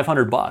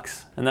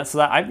 $500, and that's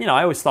that.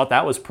 I always thought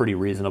that was pretty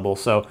reasonable.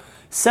 So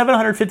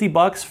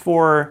 $750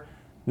 for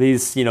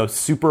these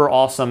super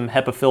awesome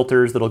HEPA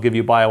filters that'll give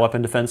you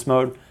bioweapon defense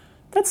mode.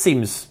 That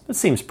seems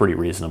pretty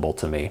reasonable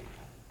to me.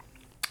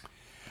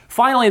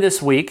 Finally,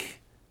 this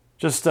week,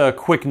 just a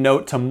quick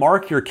note to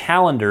mark your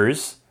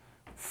calendars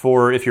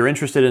for if you're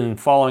interested in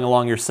following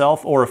along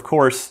yourself, or of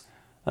course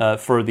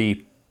for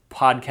the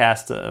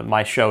podcast,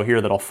 my show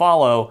here that'll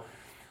follow.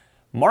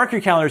 Mark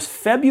your calendars,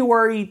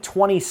 February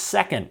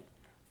 22nd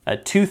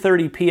at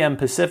 2:30 p.m.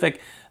 Pacific.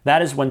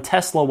 That is when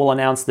Tesla will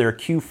announce their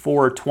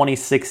Q4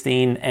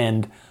 2016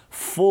 and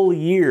full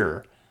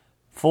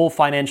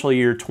financial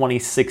year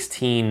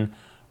 2016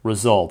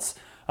 results.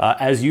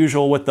 As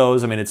usual with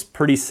those, it's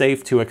pretty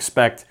safe to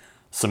expect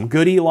some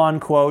good Elon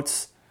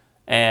quotes,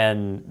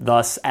 and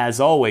thus, as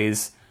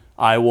always,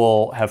 I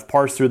will have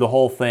parsed through the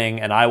whole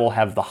thing, and I will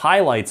have the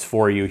highlights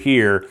for you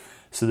here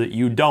so that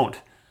you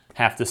don't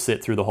have to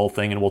sit through the whole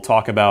thing, and we'll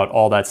talk about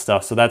all that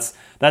stuff. So that's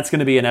going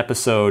to be an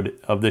episode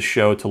of this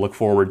show to look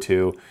forward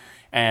to.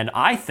 And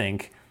I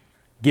think,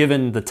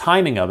 given the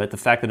timing of it, the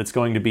fact that it's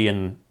going to be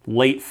in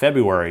late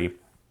February,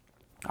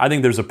 I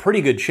think there's a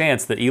pretty good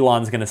chance that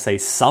Elon's going to say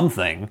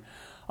something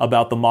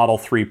about the Model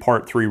 3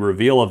 Part 3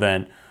 reveal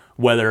event,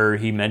 whether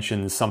he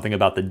mentions something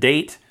about the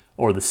date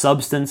or the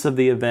substance of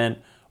the event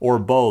or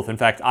both. In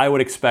fact, I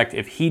would expect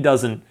if he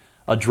doesn't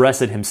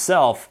address it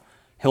himself,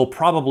 he'll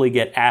probably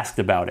get asked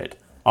about it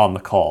on the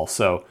call.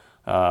 So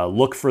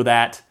look for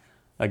that.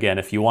 Again,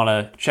 if you want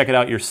to check it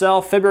out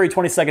yourself, February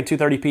 22nd,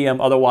 2:30 p.m.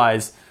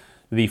 Otherwise,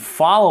 the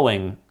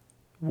following,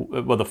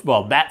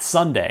 that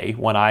Sunday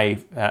when I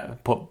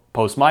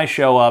post my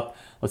show up,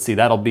 let's see,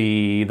 that'll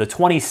be the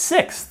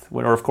 26th,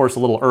 or of course a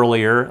little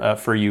earlier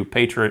for you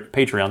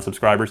Patreon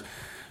subscribers.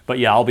 But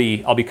yeah, I'll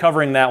be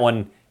covering that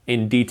one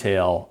in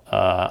detail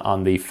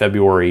on the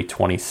February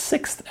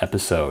 26th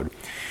episode.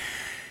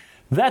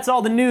 That's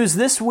all the news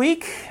this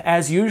week.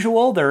 As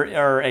usual, there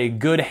are a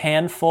good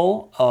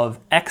handful of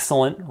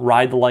excellent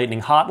Ride the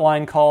Lightning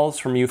hotline calls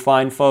from you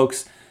fine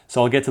folks,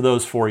 so I'll get to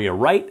those for you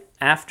right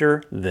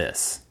after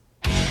this.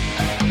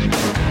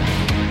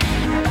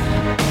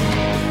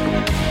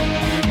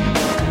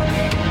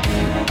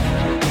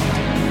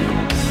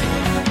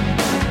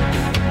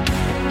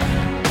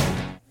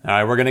 All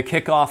right, we're going to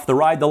kick off the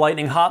Ride the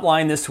Lightning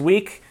hotline this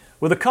week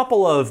with a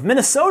couple of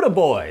Minnesota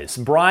boys.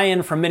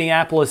 Brian from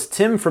Minneapolis,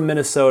 Tim from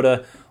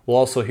Minnesota. We'll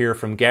also hear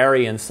from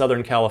Gary in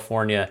Southern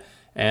California,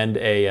 and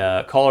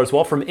a caller as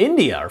well from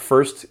India. Our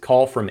first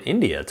call from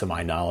India, to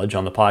my knowledge,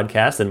 on the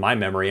podcast, in my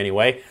memory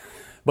anyway.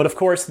 But of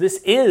course,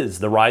 this is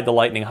the Ride the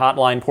Lightning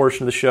hotline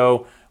portion of the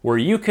show where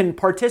you can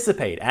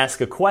participate,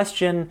 ask a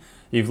question,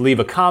 you leave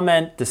a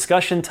comment,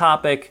 discussion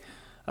topic.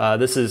 I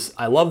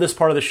love this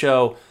part of the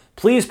show.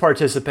 Please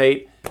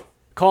participate.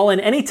 Call in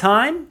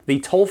anytime. The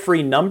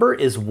toll-free number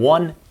is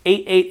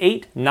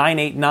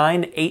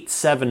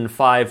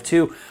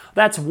 1-888-989-8752.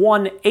 That's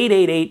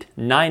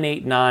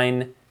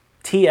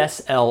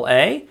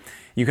 1-888-989-TSLA.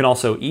 You can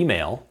also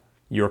email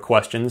your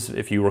questions.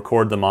 If you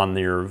record them on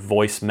your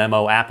voice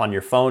memo app on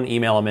your phone,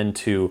 email them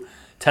into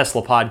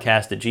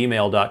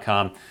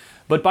teslapodcast@gmail.com.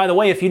 But by the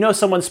way, if you know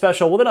someone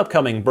special with an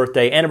upcoming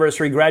birthday,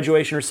 anniversary,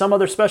 graduation, or some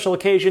other special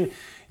occasion,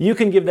 you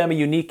can give them a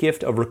unique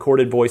gift of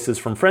recorded voices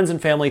from friends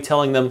and family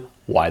telling them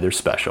why they're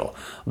special.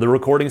 The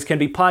recordings can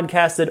be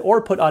podcasted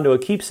or put onto a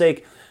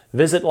keepsake.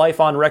 Visit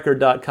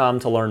lifeonrecord.com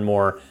to learn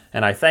more.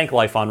 And I thank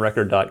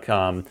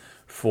lifeonrecord.com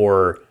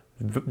for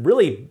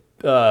really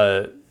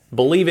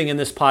believing in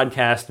this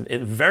podcast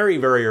very,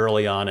 very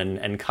early on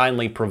and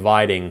kindly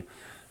providing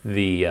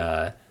the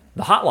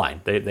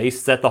hotline. They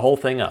set the whole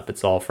thing up.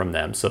 It's all from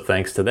them. So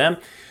thanks to them.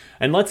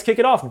 And let's kick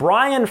it off.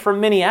 Brian from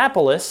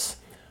Minneapolis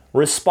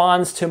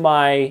responds to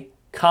my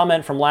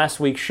comment from last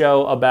week's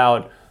show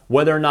about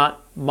whether or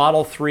not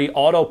Model 3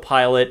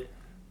 autopilot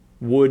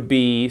would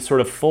be sort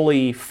of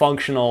fully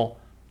functional,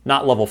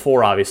 not level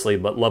 4 obviously,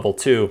 but level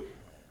 2,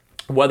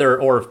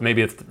 or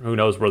maybe who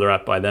knows where they're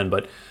at by then,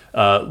 but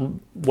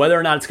whether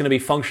or not it's going to be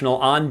functional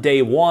on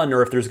day one,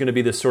 or if there's going to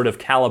be this sort of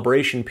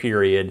calibration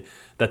period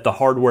that the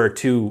hardware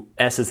 2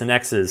 S's and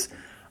X's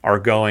are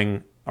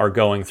going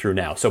through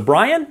now. So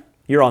Brian,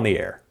 you're on the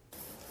air.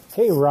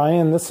 Hey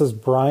Ryan, this is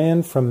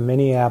Brian from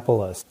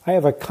Minneapolis. I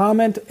have a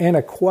comment and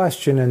a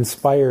question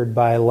inspired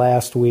by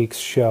last week's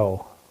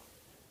show.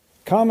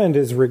 Comment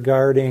is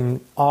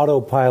regarding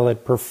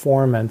autopilot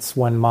performance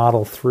when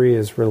Model 3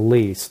 is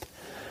released.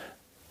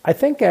 I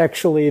think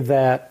actually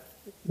that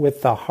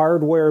with the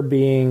hardware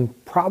being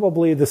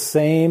probably the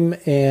same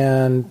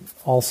and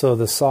also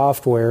the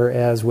software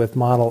as with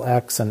Model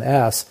X and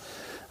S,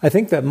 I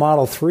think that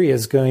Model 3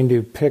 is going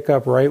to pick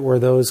up right where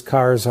those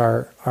cars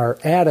are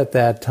at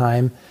that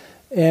time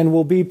and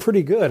will be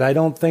pretty good. I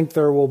don't think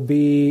there will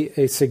be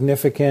a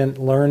significant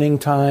learning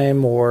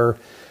time or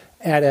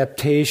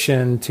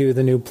adaptation to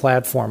the new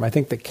platform. I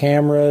think the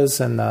cameras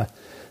and the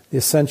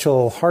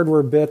essential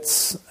hardware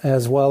bits,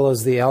 as well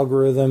as the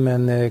algorithm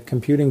and the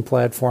computing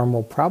platform,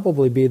 will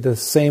probably be the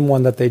same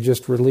one that they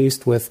just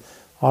released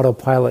with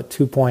Autopilot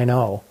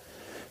 2.0.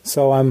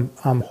 So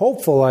I'm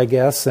hopeful, I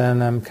guess,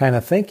 and I'm kind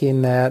of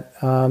thinking that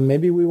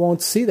maybe we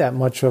won't see that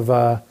much of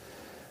a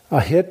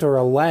hit or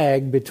a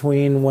lag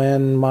between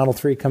when Model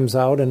 3 comes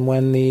out and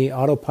when the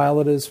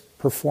autopilot is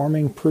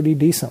performing pretty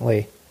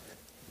decently.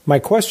 My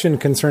question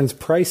concerns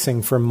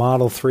pricing for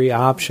Model 3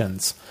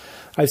 options.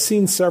 I've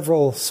seen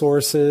several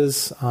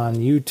sources on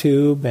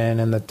YouTube and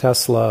in the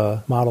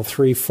Tesla Model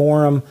 3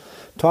 forum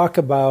talk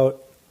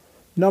about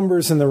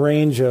numbers in the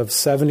range of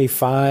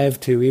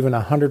 75 to even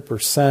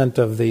 100%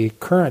 of the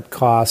current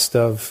cost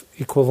of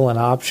equivalent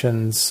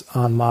options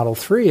on Model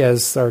 3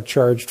 as are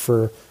charged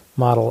for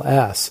Model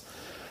S.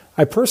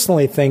 I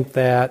personally think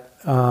that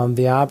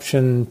the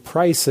option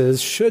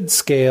prices should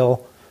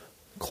scale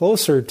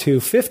closer to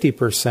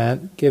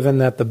 50%, given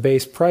that the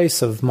base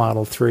price of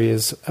Model 3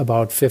 is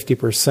about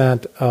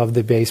 50% of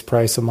the base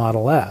price of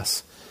Model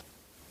S.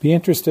 Be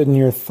interested in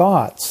your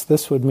thoughts.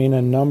 This would mean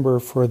a number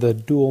for the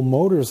dual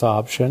motors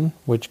option,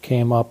 which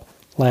came up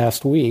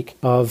last week,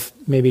 of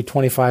maybe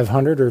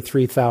 $2,500 or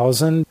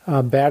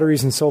 $3,000.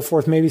 Batteries and so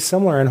forth may be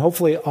similar, and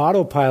hopefully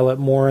autopilot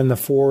more in the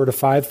 $4,000 to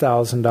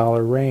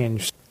 $5,000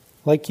 range.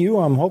 Like you,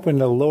 I'm hoping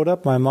to load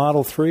up my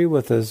Model 3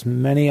 with as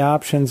many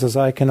options as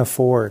I can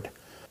afford.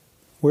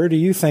 Where do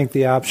you think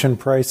the option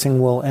pricing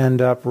will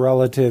end up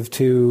relative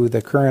to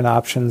the current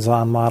options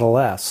on Model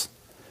S?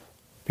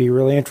 Be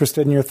really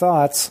interested in your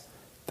thoughts.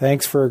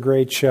 Thanks for a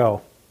great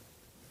show.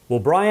 Well,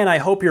 Brian, I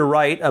hope you're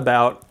right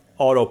about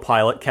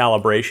autopilot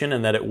calibration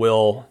and that it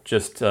will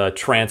just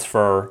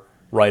transfer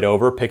right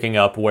over, picking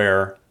up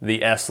where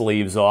the S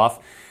leaves off.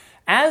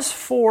 As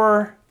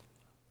for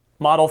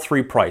Model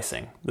 3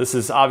 pricing, this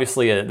is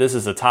obviously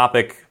a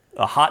topic,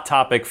 a hot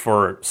topic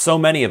for so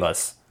many of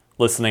us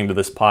listening to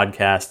this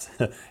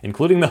podcast,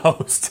 including the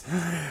host.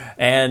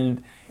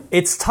 And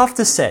it's tough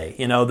to say.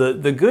 You know,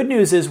 the good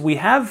news is we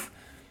have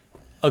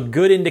a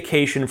good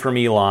indication from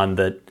Elon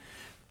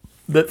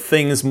that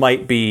things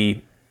might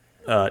be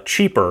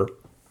cheaper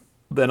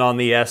than on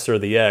the S or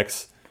the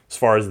X as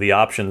far as the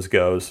options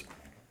go,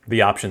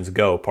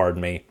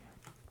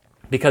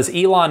 because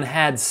Elon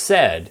had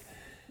said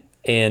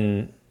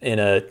in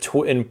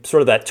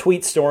sort of that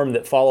tweet storm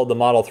that followed the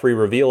Model 3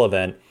 reveal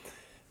event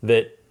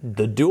that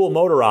the dual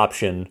motor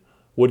option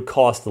would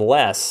cost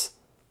less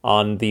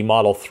on the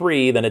Model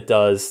 3 than it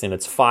does, and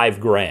it's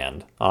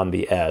 $5,000 on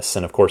the S,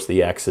 and of course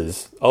the X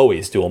is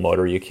always dual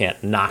motor. You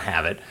can't not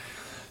have it.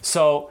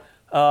 So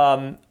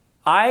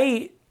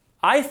I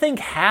think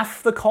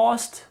half the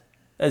cost,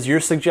 as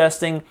you're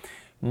suggesting,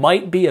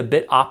 might be a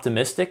bit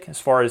optimistic as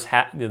far as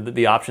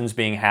the options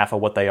being half of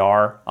what they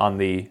are on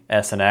the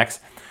S and X.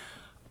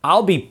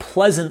 I'll be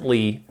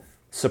pleasantly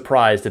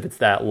surprised if it's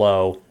that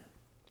low.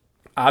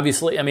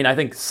 Obviously, I mean, I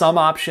think some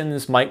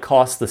options might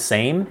cost the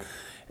same.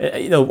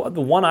 You know,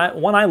 the one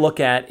I look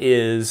at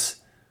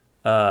is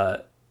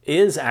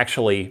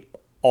actually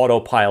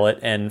autopilot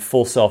and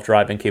full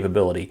self-driving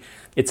capability.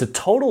 It's a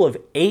total of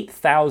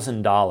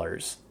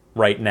 $8,000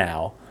 right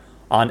now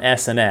on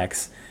S and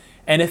X,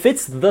 and if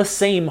it's the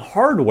same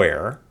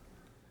hardware,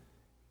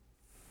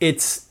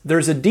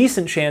 there's a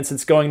decent chance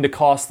it's going to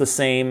cost that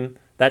same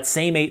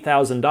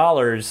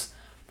 $8,000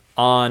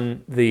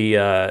 on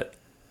the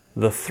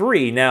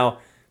 3. Now,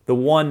 the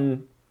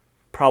one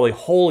probably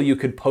hole you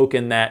could poke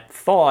in that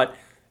thought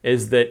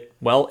is that,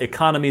 well,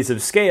 economies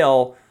of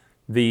scale,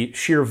 the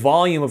sheer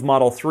volume of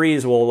Model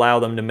 3s will allow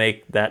them to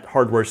make that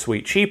hardware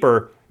suite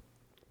cheaper.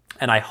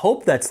 And I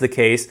hope that's the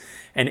case.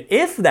 And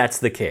if that's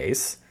the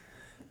case,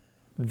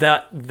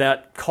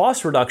 that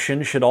cost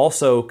reduction should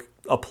also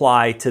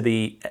apply to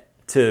the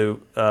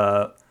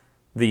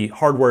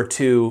hardware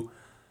 2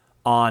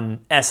 on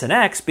S and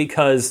X,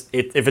 because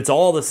if it's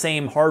all the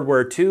same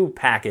hardware 2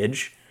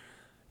 package,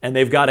 and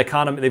they've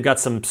got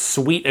some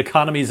sweet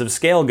economies of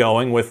scale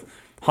going with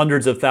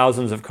hundreds of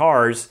thousands of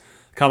cars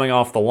coming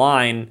off the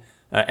line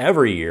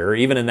every year,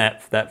 even in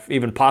that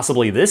even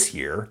possibly this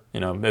year.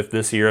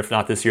 If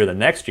not this year, then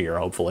next year,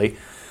 hopefully.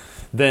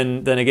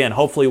 Then again,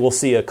 hopefully we'll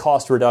see a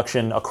cost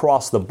reduction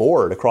across the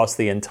board, across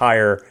the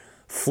entire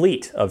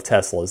fleet of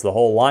Teslas, the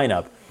whole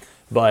lineup.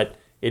 But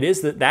it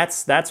is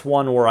that's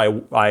one where I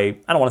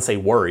don't want to say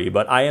worry,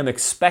 but I am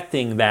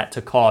expecting that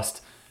to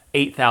cost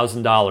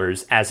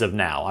 $8,000 as of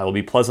now. I will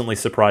be pleasantly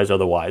surprised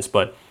otherwise.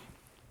 But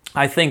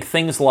I think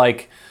things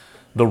like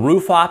the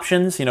roof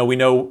options, we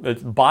know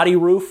body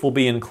roof will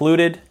be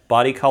included,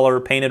 body color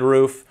painted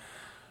roof,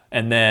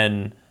 and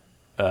then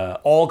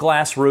all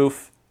glass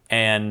roof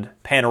and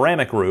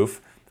panoramic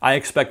roof. I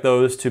expect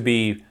those to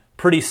be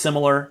pretty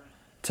similar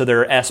to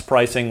their S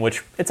pricing,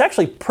 which it's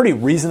actually pretty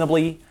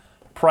reasonably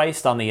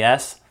priced on the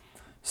S.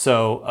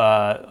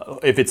 So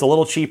if it's a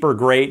little cheaper,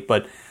 great.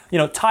 But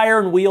tire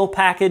and wheel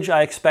package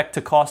I expect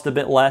to cost a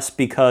bit less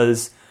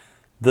because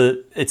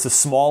it's a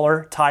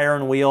smaller tire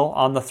and wheel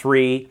on the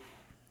 3.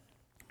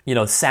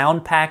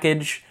 Sound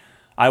package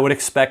I would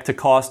expect to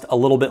cost a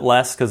little bit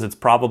less because it's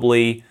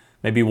probably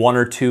maybe 1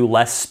 or 2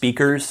 less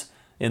speakers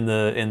in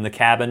the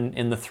cabin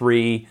in the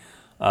 3.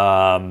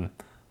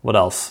 What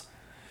else?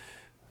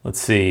 Let's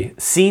see.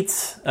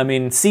 Seats.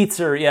 Seats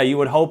are, you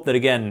would hope that,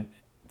 again,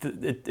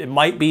 it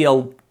might be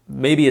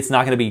maybe it's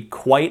not going to be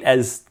quite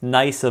as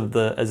nice of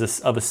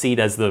a seat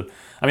as the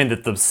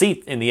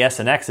seat in the S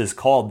and X is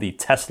called the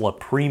Tesla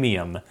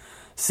Premium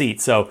seat.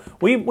 So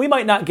we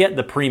might not get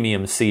the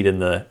premium seat in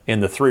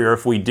the 3, or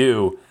if we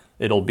do,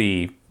 it'll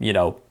be,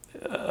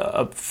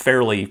 a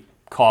fairly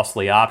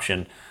costly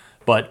option.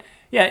 But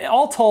yeah,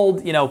 all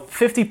told,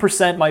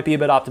 50% might be a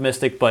bit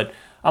optimistic, but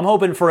I'm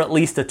hoping for at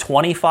least a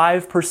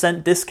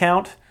 25%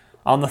 discount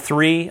on the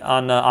 3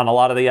 on a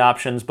lot of the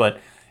options. But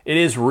it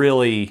is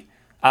really,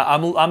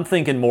 I'm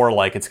thinking more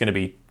like it's going to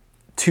be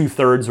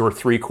 2/3 or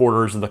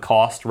 3/4 of the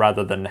cost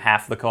rather than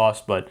half the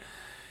cost. But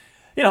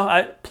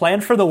I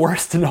plan for the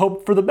worst and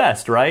hope for the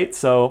best, right?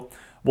 So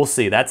we'll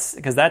see. That's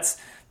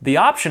the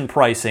option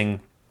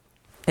pricing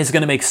is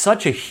going to make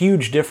such a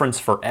huge difference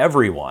for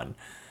everyone.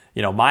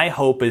 My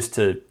hope is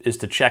to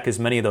check as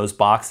many of those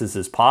boxes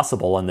as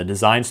possible in the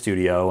design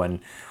studio, and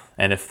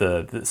if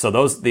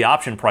the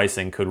option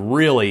pricing could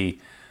really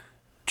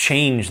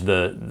change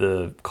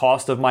the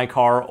cost of my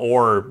car,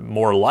 or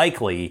more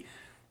likely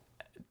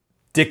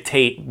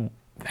dictate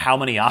how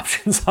many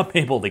options I'm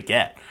able to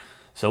get.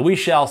 So we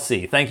shall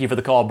see. Thank you for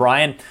the call,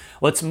 Brian.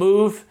 Let's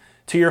move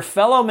to your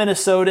fellow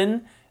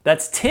Minnesotan.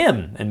 That's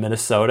Tim in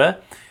Minnesota.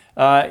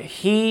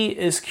 He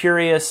is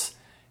curious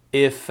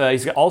if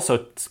he's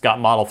also got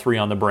Model 3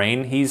 on the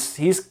brain.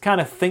 He's kind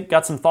of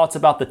got some thoughts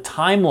about the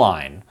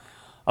timeline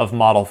of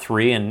Model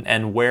 3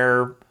 and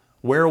where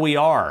we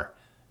are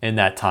in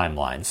that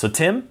timeline. So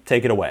Tim,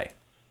 take it away.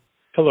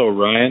 Hello,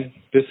 Ryan.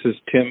 This is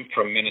Tim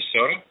from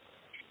Minnesota.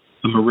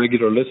 I'm a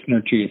regular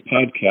listener to your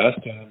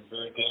podcast, and I'm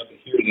very glad to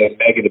hear that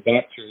Maggie the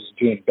Boxer is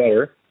doing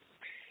better.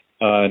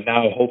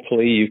 Now,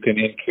 hopefully, you can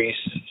increase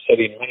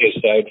setting money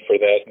aside for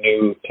that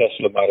new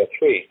Tesla Model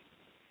 3.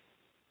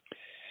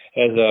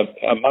 As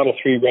a Model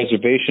 3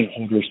 reservation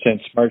holder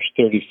since March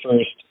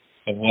 31st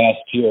of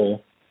last year,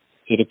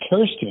 it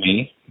occurs to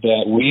me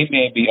that we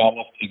may be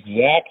almost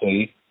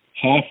exactly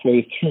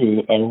halfway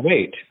through our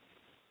wait.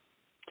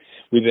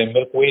 We've been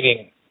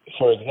waiting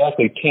for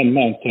exactly 10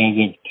 months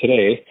as of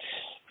today,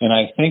 and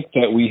I think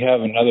that we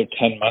have another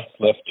 10 months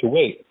left to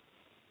wait.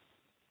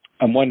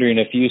 I'm wondering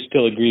if you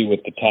still agree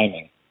with the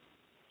timing.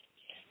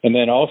 And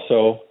then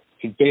also,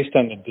 based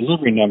on the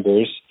delivery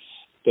numbers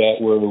that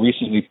were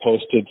recently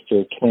posted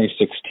for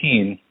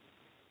 2016,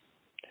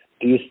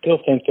 do you still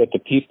think that the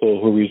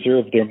people who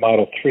reserved their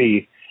Model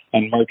 3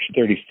 on March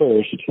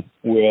 31st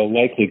will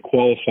likely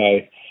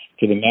qualify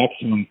for the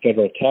maximum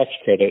federal tax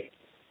credit,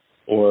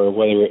 or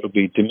whether it will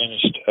be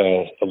diminished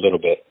a little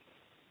bit?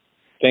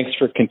 Thanks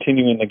for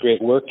continuing the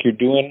great work you're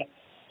doing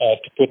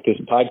to put this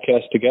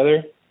podcast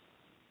together.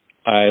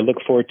 I look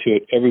forward to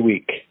it every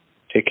week.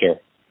 Take care.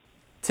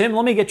 Tim,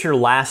 let me get your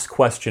last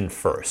question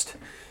first.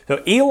 So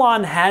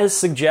Elon has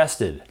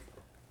suggested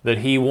that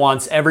he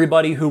wants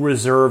everybody who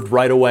reserved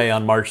right away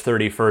on March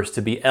 31st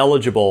to be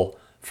eligible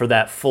for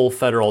that full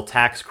federal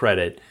tax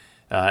credit.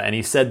 And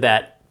he said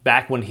that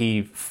back when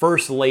he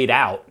first laid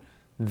out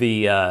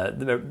the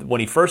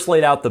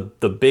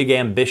big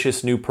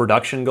ambitious new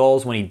production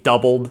goals, when he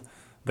doubled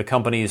the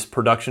company's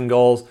production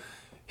goals,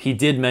 he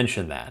did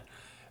mention that.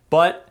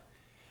 But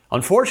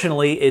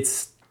unfortunately,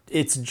 it's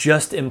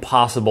just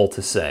impossible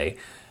to say.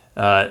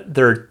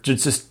 There are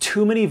just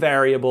too many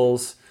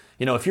variables.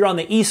 If you're on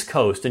the East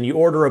Coast and you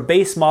order a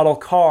base model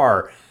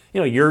car,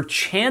 your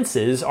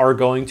chances are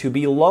going to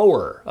be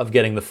lower of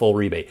getting the full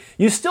rebate.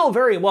 You still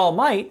very well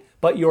might,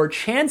 but your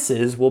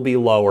chances will be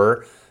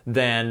lower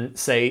than,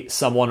 say,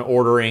 someone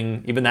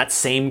ordering even that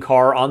same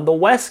car on the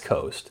West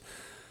Coast.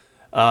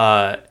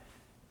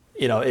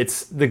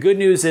 It's the good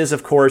news is,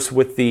 of course,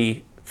 with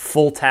the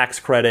full tax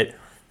credit,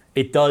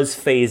 it does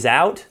phase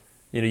out.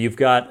 You've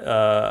got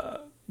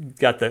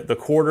the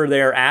quarter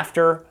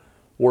thereafter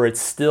where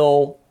it's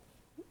still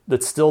the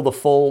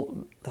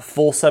full the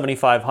full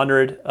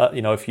 7,500.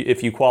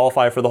 If you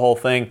qualify for the whole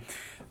thing,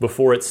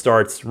 before it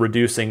starts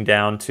reducing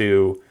down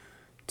to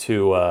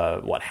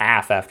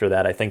half after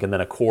that, I think, and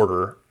then a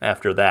quarter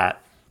after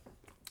that.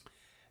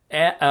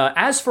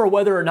 As for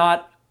whether or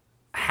not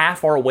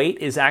half our wait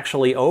is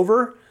actually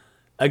over,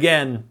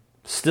 again,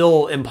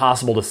 still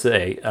impossible to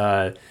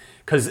say.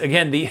 Because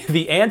again,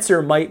 the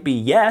answer might be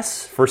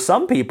yes for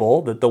some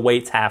people, that the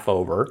wait's half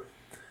over,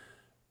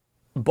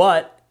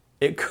 but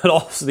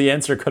the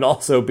answer could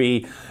also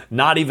be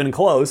not even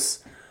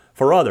close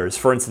for others.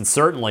 For instance,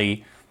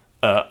 certainly,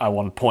 I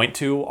want to point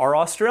to our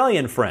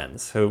Australian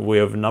friends, who we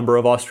have a number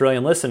of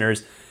Australian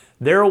listeners.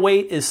 Their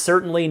wait is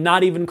certainly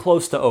not even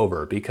close to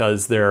over,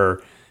 because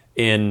they're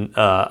in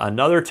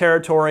another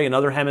territory,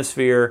 another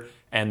hemisphere,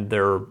 and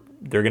they're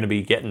going to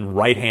be getting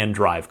right-hand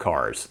drive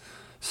cars.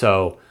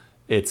 So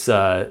it's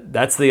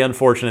that's the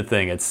unfortunate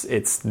thing.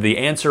 It's the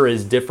answer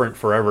is different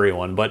for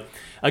everyone. But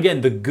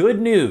again, the good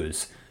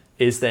news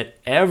is that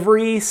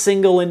every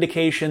single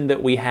indication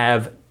that we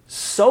have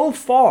so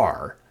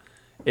far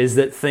is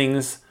that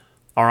things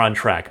are on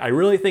track. I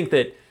really think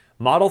that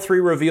Model 3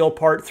 Reveal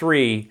Part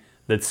 3,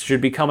 that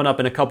should be coming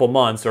up in a couple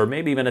months, or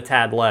maybe even a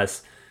tad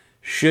less,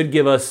 should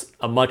give us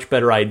a much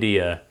better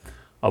idea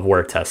of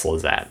where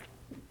Tesla's at.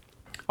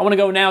 I want to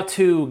go now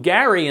to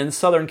Gary in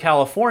Southern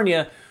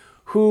California,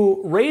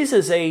 who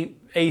raises a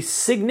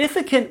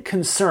significant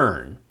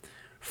concern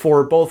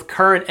for both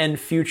current and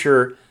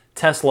future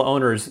Tesla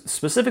owners,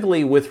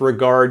 specifically with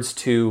regards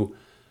to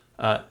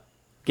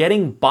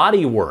getting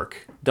body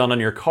work done on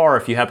your car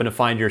if you happen to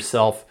find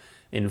yourself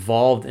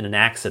involved in an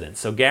accident.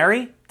 So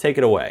Gary, take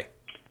it away.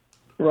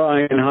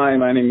 Ryan, hi,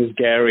 my name is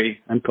Gary.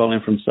 I'm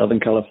calling from Southern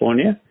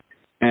California,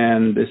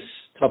 and this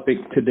topic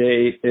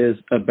today is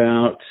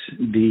about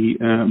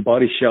the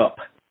body shop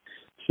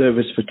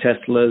service for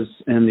Teslas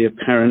and the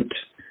apparent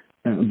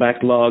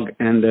backlog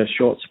and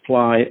short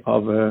supply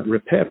of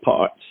repair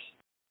parts.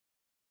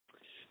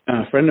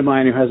 A friend of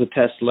mine who has a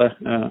Tesla,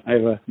 I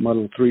have a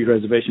Model 3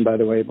 reservation, by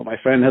the way, but my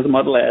friend has a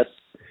Model S.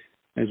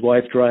 His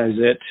wife drives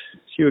it.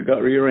 She got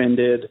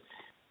rear-ended,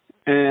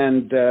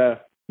 and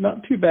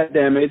not too bad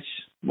damage,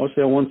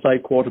 mostly on one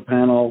side, quarter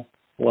panel,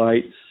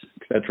 lights,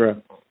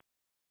 etc.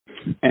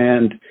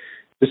 And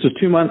this was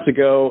 2 months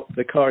ago.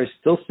 The car is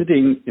still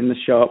sitting in the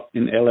shop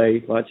in LA,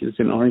 which is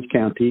in Orange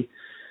County,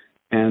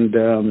 and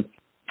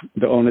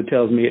the owner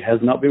tells me it has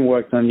not been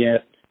worked on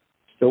yet,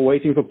 still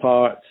waiting for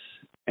parts.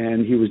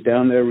 And he was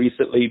down there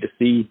recently to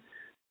see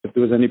if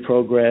there was any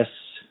progress,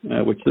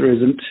 which there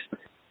isn't.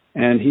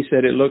 And he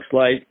said it looks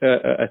like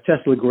a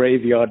Tesla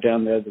graveyard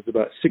down there. There's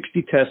about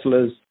 60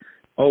 Teslas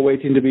all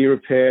waiting to be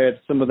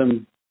repaired. Some of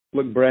them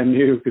look brand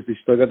new because they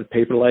still got the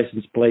paper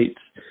license plates.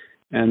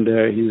 And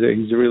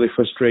he's really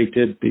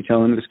frustrated. They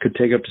tell him this could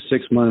take up to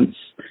 6 months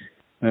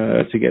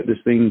to get this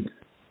thing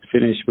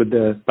finished with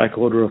the back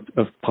order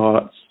of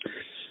parts.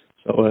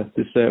 So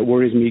this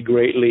worries me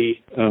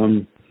greatly.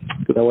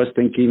 Because I was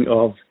thinking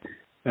of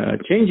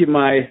changing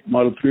my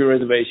Model 3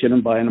 reservation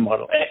and buying a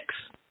Model X.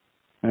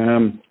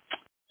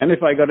 And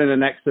if I got in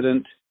an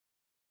accident,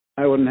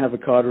 I wouldn't have a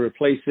car to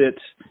replace it,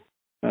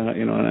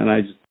 and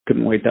I just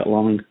couldn't wait that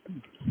long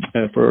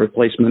for a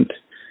replacement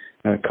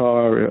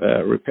car,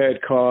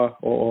 repaired car,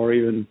 or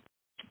even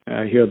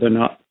here they're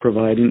not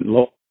providing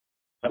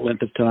that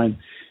length of time.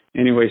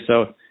 Anyway,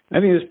 so I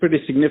think it's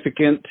pretty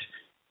significant.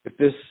 If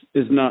this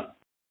is not,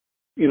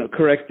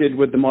 corrected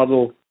with the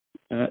Model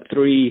 3,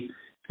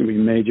 it's going to be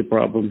a major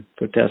problem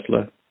for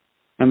Tesla.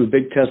 I'm a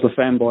big Tesla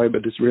fanboy,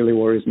 but this really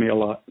worries me a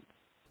lot.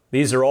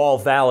 These are all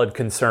valid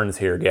concerns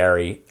here,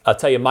 Gary. I'll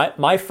tell you,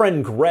 my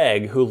friend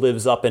Greg, who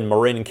lives up in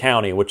Marin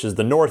County, which is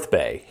the North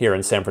Bay here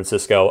in San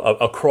Francisco,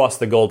 across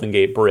the Golden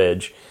Gate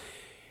Bridge,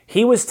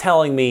 he was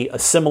telling me a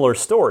similar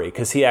story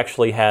because he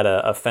actually had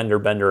a fender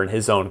bender in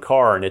his own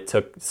car, and it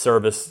took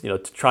service,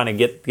 trying to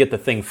get the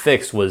thing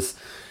fixed was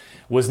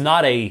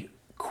not a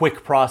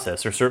quick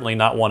process, or certainly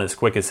not one as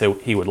quick as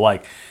he would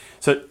like.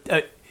 So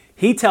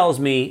he tells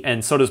me,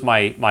 and so does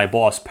my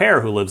boss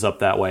Per, who lives up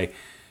that way,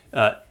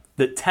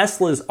 that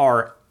Teslas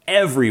are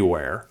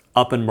everywhere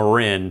up in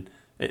Marin.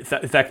 In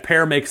fact,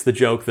 Per makes the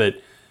joke that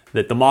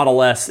the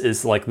Model S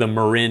is like the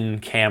Marin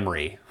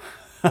Camry.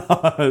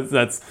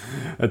 that's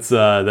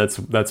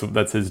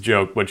his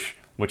joke, which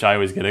I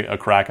always get a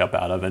crack up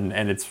out of, and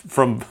it's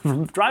from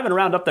driving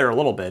around up there a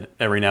little bit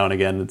every now and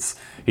again.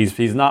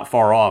 He's not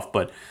far off,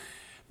 but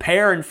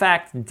Per, in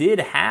fact, did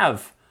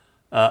have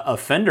a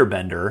fender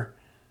bender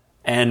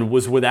and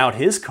was without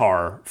his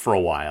car for a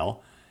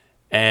while.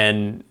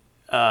 And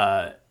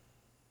I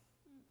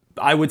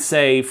would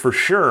say for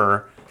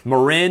sure,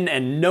 Marin,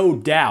 and no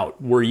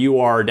doubt where you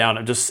are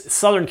down, just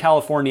Southern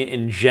California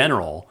in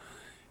general,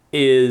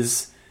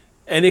 is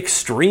an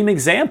extreme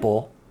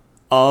example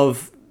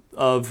of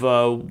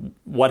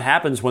what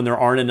happens when there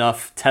aren't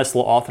enough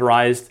Tesla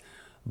authorized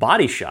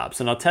body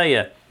shops. And I'll tell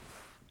you,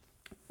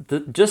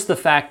 just the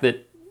fact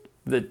that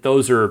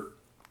those are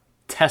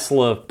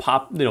Tesla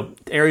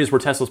areas where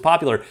Tesla's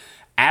popular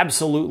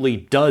absolutely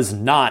does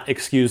not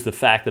excuse the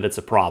fact that it's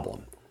a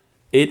problem.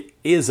 It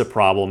is a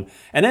problem.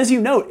 And as you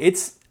note,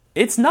 it's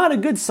it's not a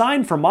good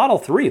sign for Model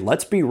 3.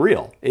 Let's be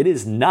real. It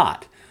is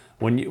not.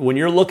 When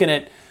you're looking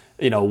at,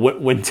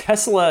 when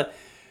Tesla,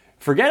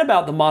 forget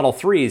about the Model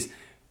 3s,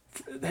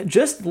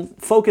 just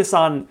focus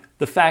on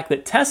the fact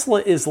that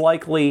Tesla is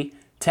likely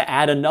to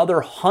add another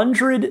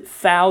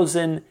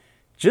 100,000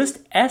 just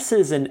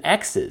S's and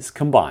X's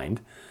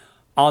combined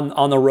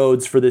on the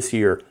roads for this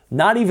year,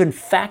 not even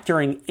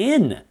factoring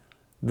in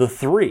the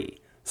 3.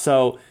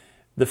 So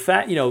the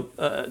fact,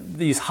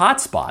 these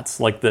hotspots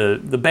like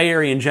the Bay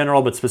Area in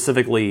general, but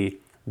specifically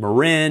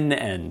Marin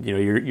and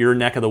your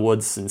neck of the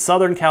woods in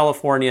Southern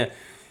California,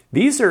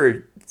 these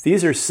are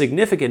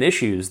significant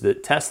issues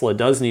that Tesla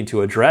does need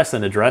to address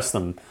and address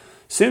them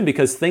soon,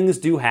 because things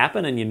do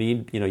happen and you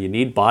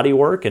need body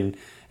work and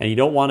you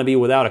don't want to be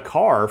without a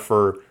car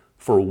for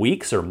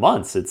weeks or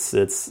months.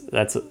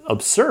 That's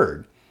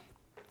absurd.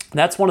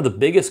 That's one of the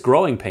biggest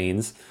growing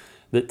pains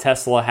that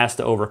Tesla has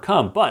to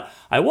overcome. But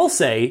I will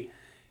say,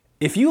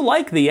 if you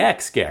like the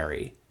X,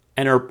 Gary,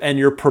 and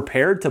you're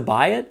prepared to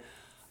buy it,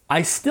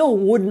 I still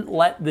wouldn't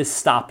let this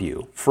stop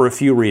you for a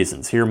few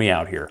reasons. Hear me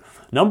out here.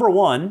 Number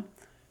one,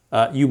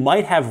 you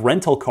might have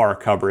rental car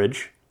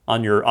coverage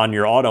on your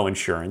auto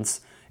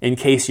insurance in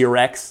case your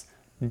X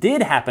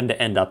did happen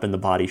to end up in the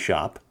body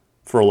shop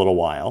for a little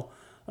while.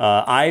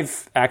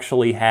 I've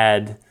actually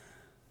had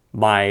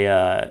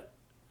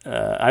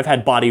I've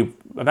had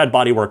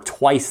body work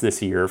twice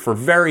this year for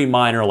very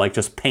minor, like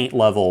just paint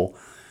level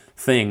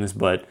things.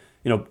 But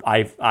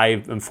I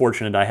am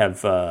fortunate. I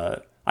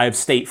have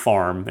State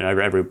Farm, and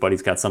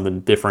everybody's got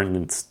something different,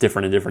 and it's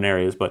different in different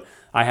areas. But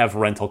I have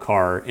rental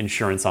car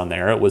insurance on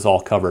there. It was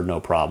all covered, no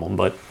problem.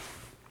 But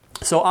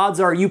so odds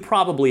are you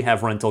probably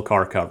have rental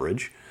car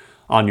coverage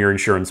on your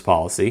insurance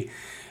policy.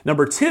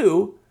 Number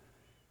two,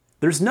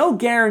 there's no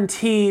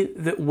guarantee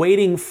that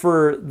waiting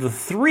for the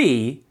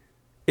 3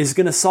 is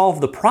going to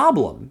solve the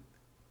problem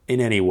in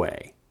any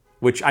way,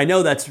 which I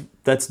know that's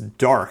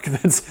dark.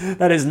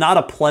 That is not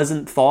a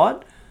pleasant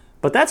thought,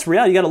 but that's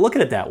reality. You got to look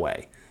at it that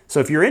way. So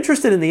if you're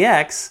interested in the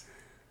X,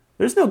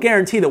 there's no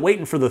guarantee that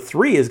waiting for the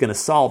 3 is going to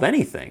solve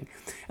anything.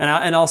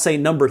 And I'll say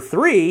number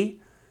 3,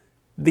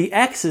 the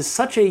X is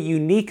such a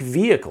unique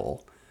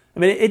vehicle. I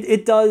mean,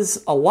 it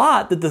does a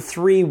lot that the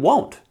 3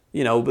 won't.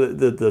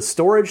 The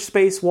storage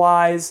space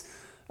wise,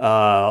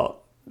 I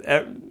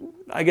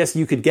guess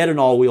you could get an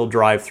all-wheel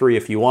drive 3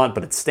 if you want,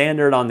 but it's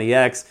standard on the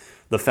X.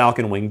 The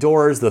Falcon Wing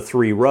doors, the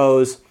 3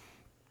 rows,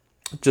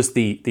 just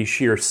the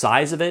sheer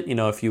size of it,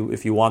 if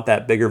you want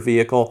that bigger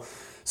vehicle.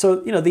 So,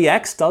 the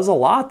X does a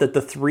lot that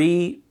the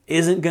 3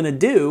 isn't going to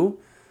do.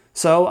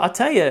 So I'll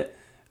tell you,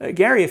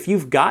 Gary, if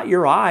you've got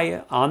your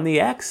eye on the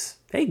X,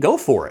 hey, go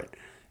for it.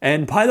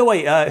 And by the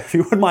way, if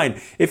you wouldn't mind,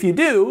 if you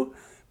do,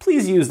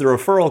 please use the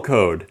referral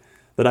code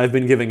that I've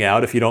been giving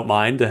out, if you don't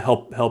mind, to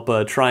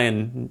help try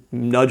and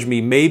nudge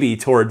me maybe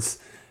towards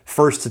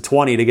first to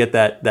 20 to get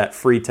that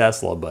free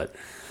Tesla. But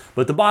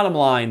the bottom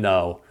line,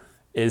 though,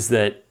 is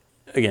that,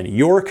 again,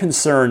 your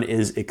concern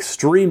is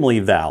extremely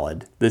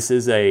valid. This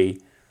is a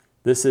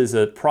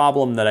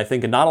problem that I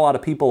think not a lot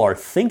of people are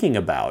thinking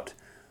about.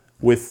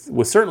 With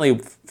certainly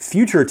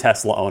future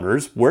Tesla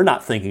owners, we're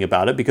not thinking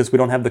about it because we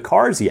don't have the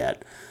cars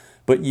yet.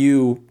 But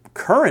you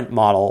current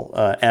Model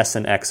S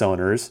and X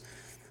owners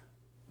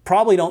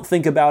probably don't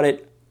think about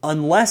it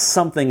unless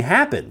something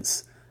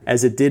happens,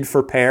 as it did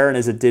for Pear and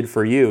as it did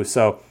for you.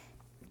 So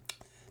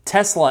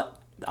Tesla,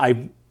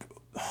 I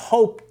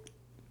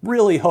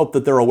really hope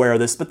that they're aware of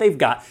this, but they've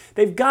got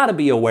to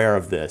be aware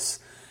of this.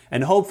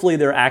 And hopefully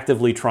they're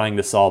actively trying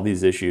to solve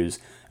these issues,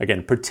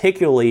 again,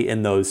 particularly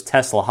in those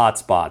Tesla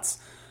hotspots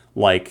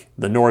like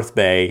the North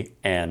Bay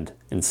and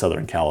in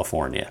Southern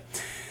California.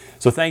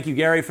 So thank you,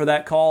 Gary, for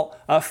that call.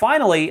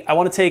 Finally, I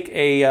want to take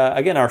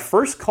our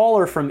first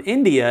caller from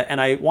India,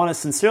 and I want to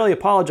sincerely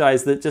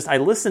apologize that I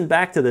listened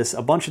back to this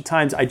a bunch of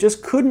times. I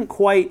just couldn't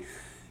quite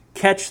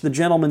catch the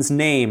gentleman's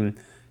name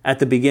at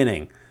the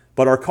beginning.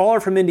 But our caller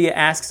from India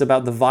asks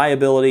about the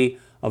viability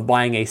of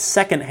buying a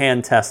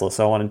second-hand Tesla.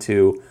 So I wanted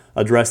to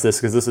address this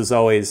because this is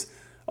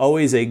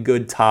always a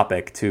good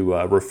topic to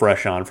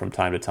refresh on from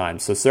time to time.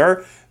 So,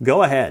 sir,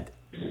 go ahead.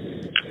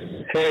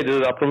 Hey, this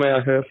is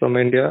Apramaya here from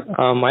India.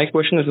 My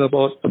question is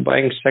about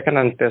buying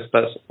second-hand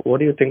Teslas. What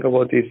do you think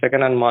about the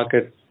second-hand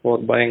market for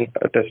buying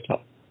a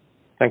Tesla?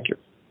 Thank you.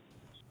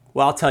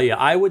 Well, I'll tell you,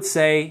 I would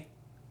say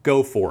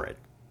go for it,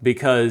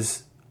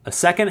 because a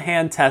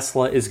second-hand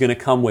Tesla is going to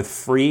come with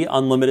free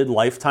unlimited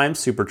lifetime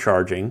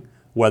supercharging,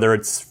 whether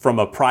it's from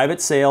a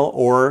private sale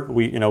or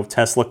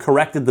Tesla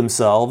corrected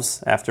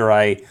themselves after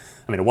it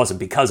wasn't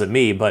because of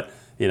me, but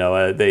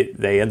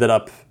they ended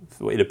up,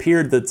 it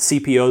appeared that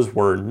CPOs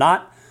were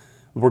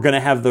going to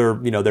have their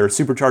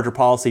supercharger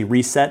policy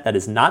reset. That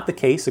is not the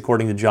case,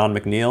 according to John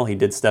McNeil. He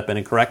did step in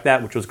and correct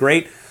that, which was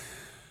great.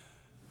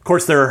 Of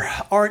course, there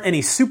aren't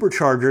any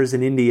superchargers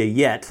in India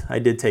yet. I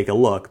did take a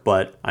look,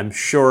 but I'm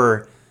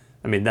sure,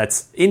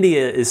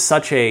 India is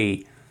such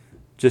a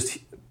just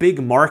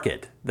big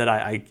market that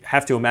I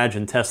have to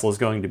imagine Tesla is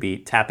going to be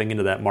tapping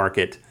into that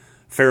market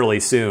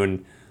fairly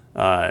soon,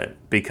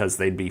 because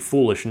they'd be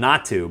foolish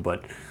not to.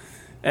 But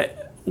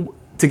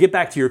to get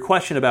back to your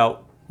question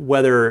about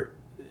whether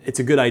it's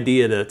a good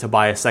idea to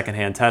buy a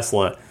secondhand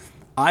Tesla,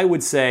 I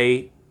would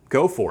say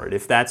go for it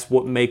if that's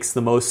what makes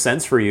the most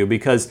sense for you,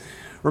 because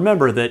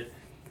remember that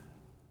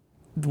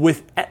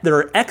there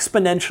are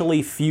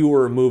exponentially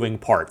fewer moving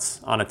parts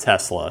on a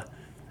Tesla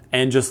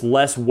and just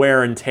less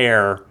wear and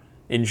tear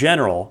in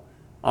general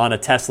on a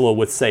Tesla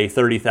with, say,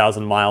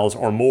 30,000 miles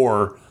or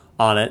more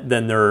on it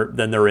than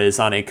there is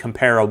on a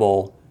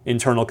comparable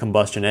internal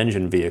combustion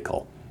engine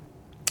vehicle.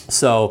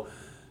 So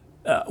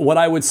what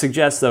I would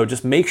suggest, though,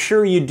 just make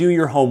sure you do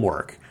your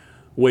homework,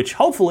 which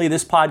hopefully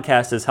this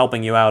podcast is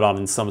helping you out on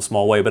in some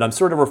small way, but I'm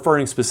sort of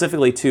referring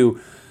specifically to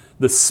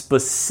the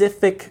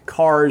specific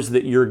cars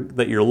that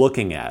you're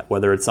looking at,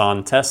 whether it's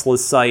on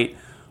Tesla's site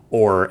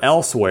or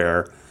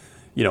elsewhere.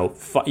 You know,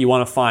 you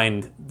want to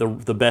find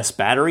the best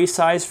battery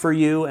size for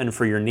you and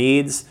for your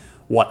needs,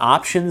 what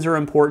options are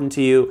important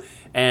to you.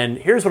 And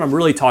here's what I'm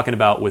really talking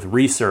about with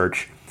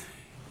research.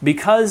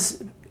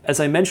 Because, as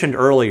I mentioned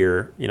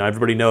earlier, you know,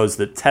 everybody knows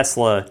that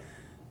Tesla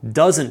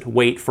doesn't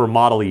wait for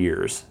model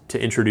years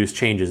to introduce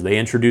changes. They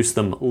introduce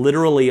them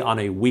literally on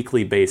a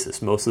weekly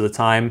basis. Most of the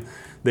time,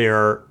 they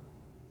are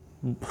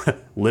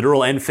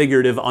literal and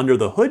figurative under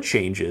the hood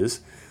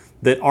changes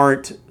that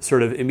aren't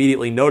sort of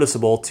immediately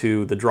noticeable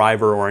to the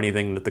driver or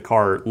anything that the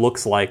car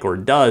looks like or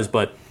does.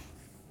 But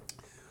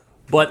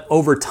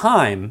over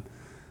time,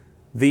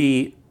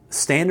 the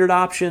standard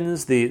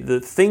options,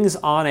 the things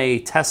on a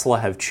Tesla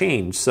have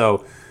changed.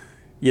 So,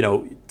 you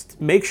know,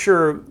 make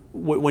sure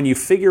when you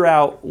figure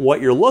out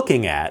what you're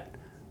looking at,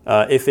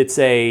 if it's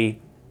a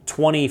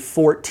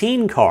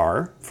 2014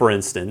 car, for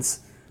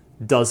instance,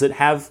 does it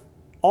have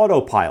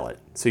autopilot?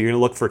 So you're going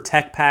to look for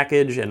tech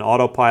package and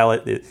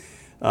autopilot.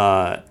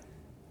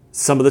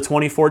 Some of the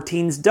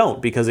 2014s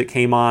don't, because it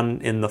came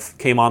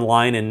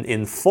online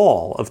in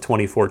fall of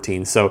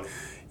 2014. So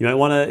you might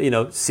want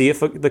to see if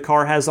the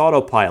car has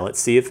autopilot.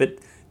 See if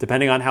it,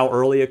 depending on how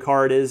early a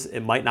car it is,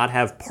 it might not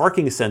have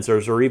parking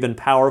sensors or even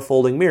power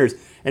folding mirrors.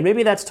 And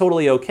maybe that's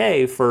totally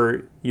okay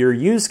for your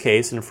use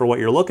case and for what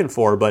you're looking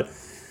for. But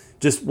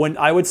just when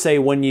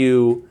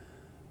you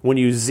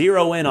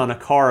zero in on a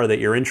car that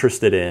you're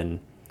interested in,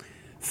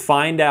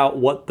 find out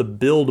what the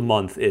build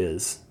month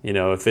is. You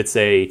know, if it's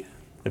an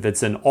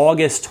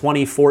August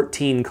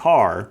 2014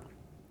 car,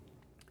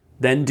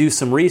 then do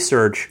some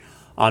research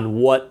on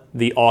what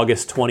the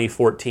August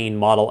 2014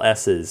 Model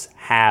S's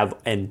have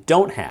and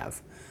don't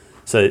have.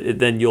 So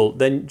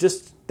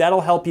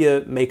that'll help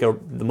you make the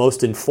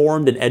most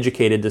informed and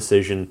educated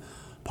decision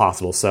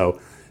possible. So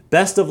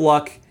best of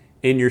luck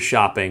in your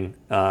shopping.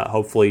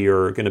 Hopefully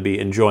you're going to be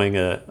enjoying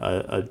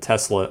a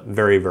Tesla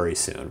very, very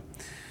soon.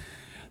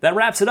 That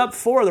wraps it up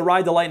for the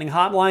Ride the Lightning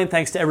hotline.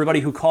 Thanks to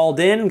everybody who called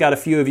in. Got a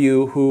few of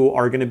you who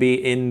are going to be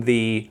in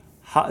the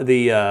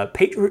Patreon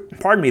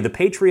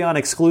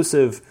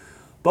exclusive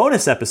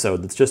bonus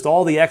episode. That's just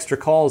all the extra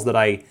calls that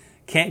I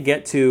can't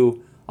get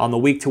to on the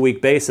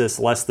week-to-week basis,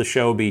 lest the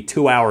show be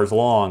 2 hours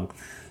long.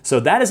 So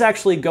that is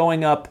actually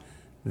going up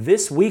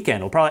this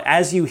weekend. Well, probably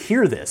as you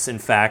hear this, in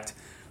fact,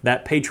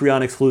 that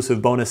Patreon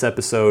exclusive bonus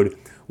episode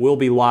will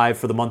be live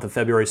for the month of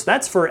February. So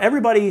that's for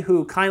everybody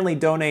who kindly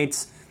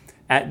donates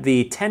at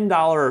the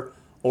 $10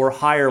 or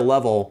higher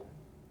level.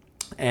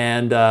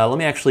 And let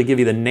me actually give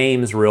you the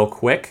names real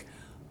quick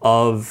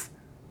of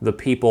the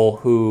people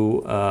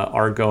who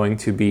are going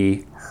to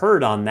be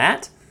heard on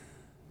that.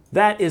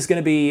 That is going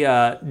to be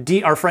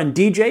our friend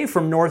DJ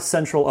from North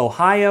Central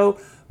Ohio,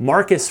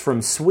 Marcus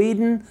from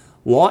Sweden,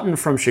 Lawton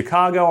from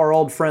Chicago, our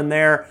old friend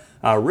there,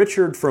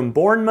 Richard from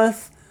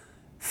Bournemouth,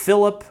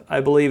 Philip,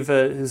 I believe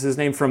is his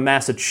name, from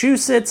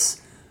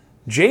Massachusetts,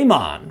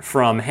 Jamon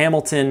from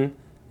Hamilton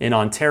in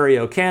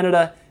Ontario,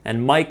 Canada,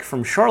 and Mike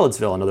from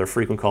Charlottesville, another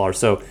frequent caller.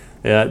 So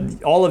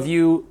all of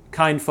you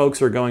kind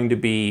folks are going to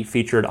be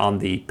featured on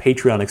the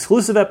Patreon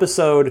exclusive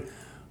episode,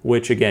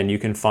 which again you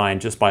can find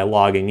just by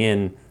logging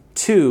in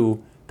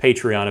to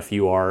Patreon if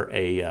you are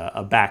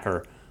a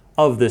backer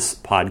of this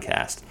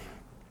podcast.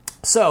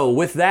 So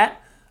with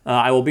that,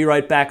 I will be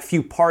right back.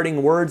 Few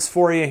parting words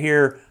for you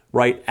here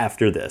right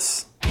after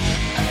this.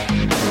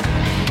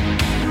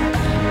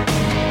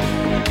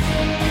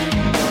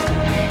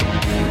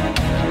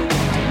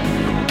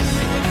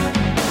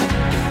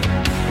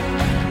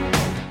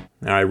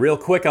 All right, real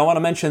quick, I want to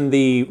mention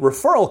the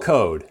referral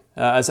code.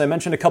 As I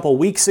mentioned a couple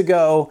weeks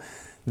ago,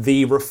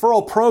 the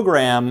referral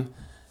program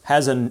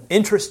has an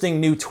interesting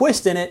new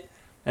twist in it,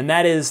 and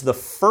that is the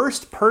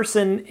first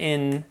person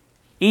in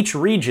each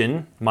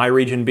region, my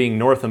region being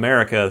North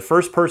America, the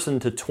first person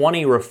to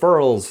 20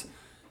 referrals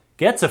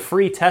gets a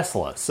free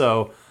Tesla.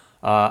 So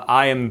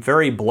I am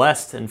very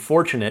blessed and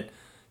fortunate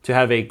to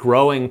have a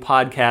growing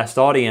podcast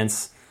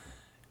audience,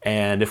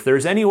 and if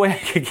there's any way I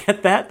could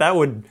get that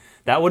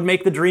would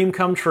make the dream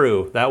come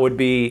true. That would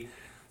be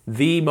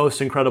the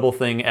most incredible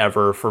thing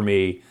ever for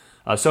me.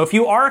 So if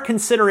you are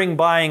considering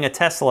buying a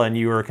Tesla and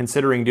you are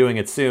considering doing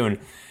it soon,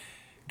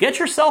 get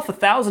yourself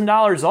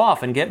 $1,000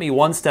 off and get me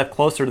one step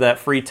closer to that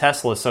free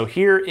Tesla. So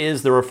here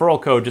is the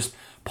referral code. Just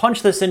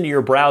punch this into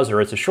your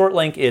browser. It's a short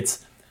link.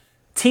 It's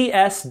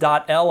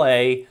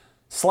ts.la/Tesla.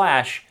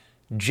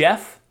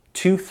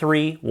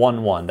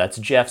 Jeff2311. That's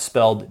Jeff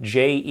spelled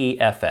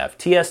Jeff.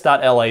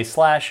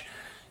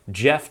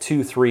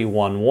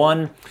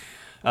 ts.la/Jeff2311.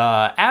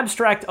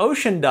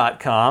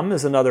 AbstractOcean.com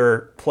is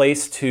another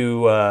place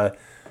to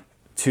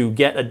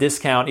get a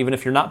discount, even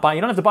if you're not buying.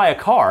 You don't have to buy a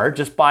car,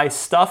 just buy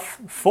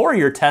stuff for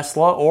your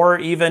Tesla, or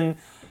even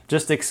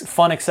just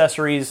fun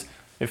accessories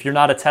if you're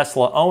not a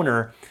Tesla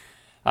owner.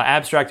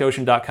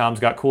 AbstractOcean.com's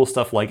got cool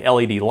stuff like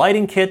LED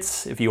lighting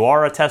kits. If you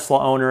are a Tesla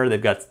owner,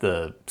 they've got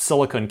the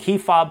silicone key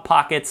fob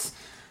pockets.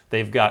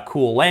 They've got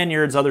cool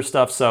lanyards, other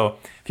stuff. So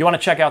if you want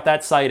to check out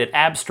that site at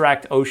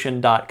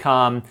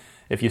AbstractOcean.com,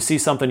 if you see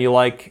something you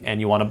like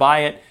and you want to buy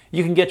it,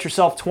 you can get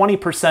yourself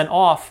 20%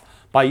 off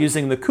by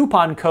using the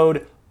coupon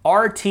code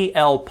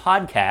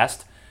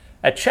RTLPodcast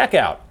at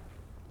checkout.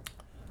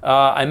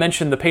 I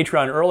mentioned the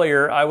Patreon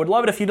earlier. I would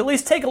love it if you'd at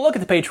least take a look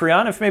at the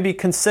Patreon, if maybe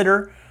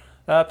consider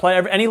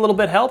any little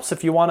bit helps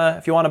if you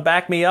want to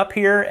back me up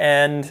here.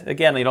 And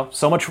again, a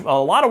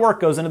lot of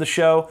work goes into the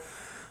show.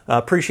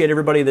 Appreciate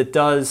everybody that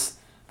does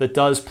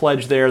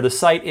pledge there. The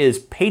site is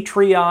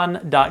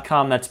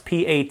patreon.com. That's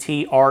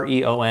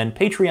Patreon.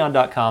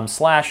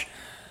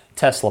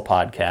 Patreon.com/Tesla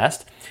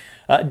Podcast.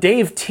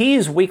 Dave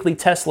T's weekly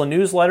Tesla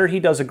newsletter. He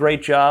does a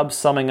great job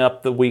summing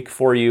up the week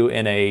for you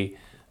in a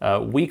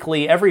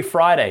weekly, every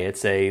Friday.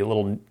 It's a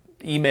little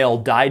email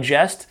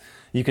digest.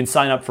 You can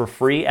sign up for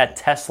free at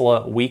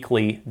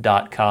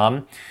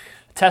teslaweekly.com.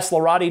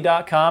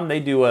 Teslarati.com, they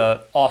do an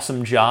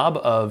awesome job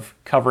of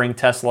covering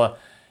Tesla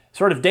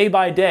sort of day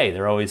by day.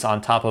 They're always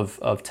on top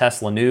of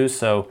Tesla news,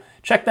 so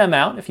check them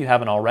out if you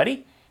haven't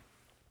already.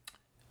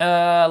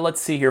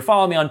 Let's see here.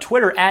 Follow me on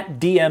Twitter at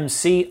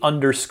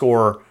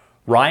DMC_Ryan.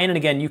 And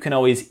again, you can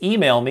always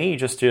email me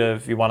just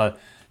if you want to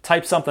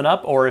type something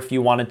up, or if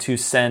you wanted to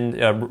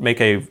make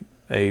a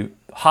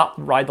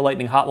Ride the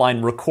Lightning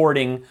hotline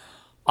recording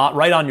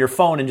right on your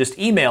phone and just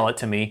email it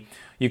to me,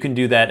 you can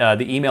do that.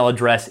 The email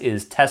address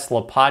is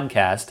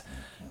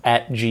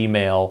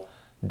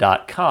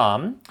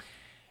teslapodcast@gmail.com.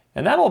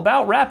 And that'll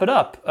about wrap it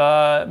up.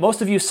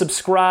 Most of you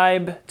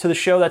subscribe to the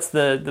show. That's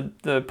the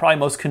probably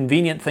most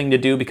convenient thing to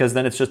do, because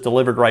then it's just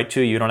delivered right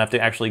to you. You don't have to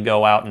actually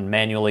go out and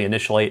manually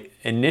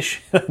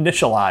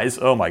initialize,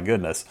 oh my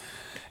goodness,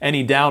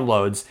 any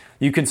downloads.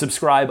 You can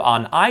subscribe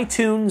on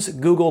iTunes,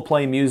 Google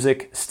Play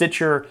Music,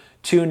 Stitcher,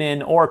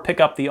 TuneIn, or pick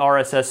up the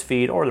RSS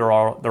feed, or there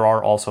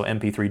are also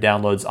MP3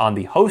 downloads on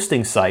the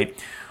hosting site,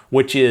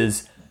 which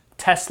is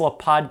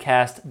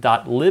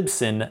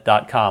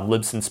teslapodcast.libsyn.com.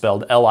 Libsyn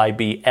spelled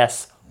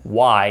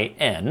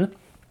Libsyn.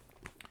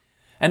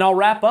 And I'll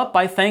wrap up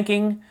by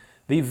thanking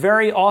the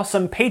very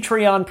awesome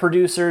Patreon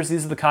producers.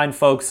 These are the kind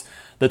folks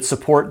that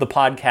support the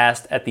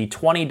podcast at the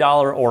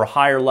 $20 or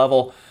higher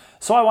level.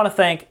 So I want to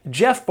thank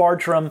Jeff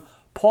Bartram,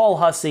 Paul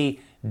Hussey,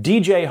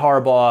 DJ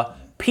Harbaugh,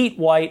 Pete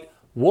White,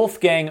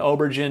 Wolfgang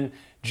Obergen,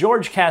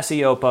 George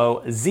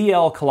Cassiopo,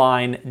 ZL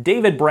Klein,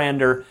 David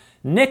Brander,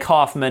 Nick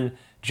Hoffman,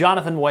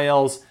 Jonathan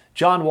Wales,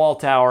 John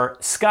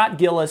Waltauer, Scott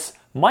Gillis,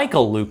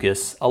 Michael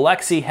Lucas,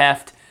 Alexi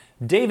Heft,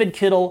 David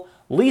Kittle,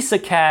 Lisa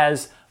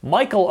Kaz,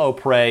 Michael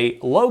O'Prey,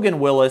 Logan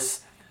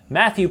Willis,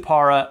 Matthew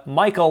Parra,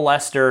 Michael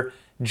Lester,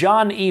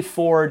 John E.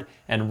 Ford,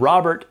 and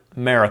Robert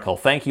Miracle.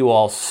 Thank you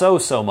all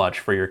so much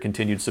for your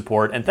continued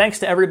support. And thanks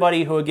to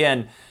everybody who,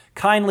 again,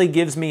 kindly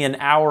gives me an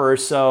hour or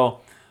so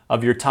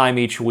of your time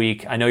each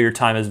week. I know your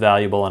time is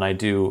valuable, and I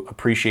do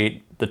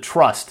appreciate the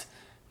trust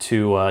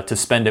to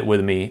spend it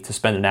with me, to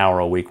spend an hour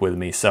a week with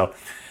me. So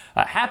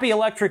happy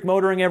electric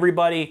motoring,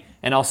 everybody,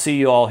 and I'll see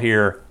you all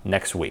here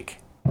next week.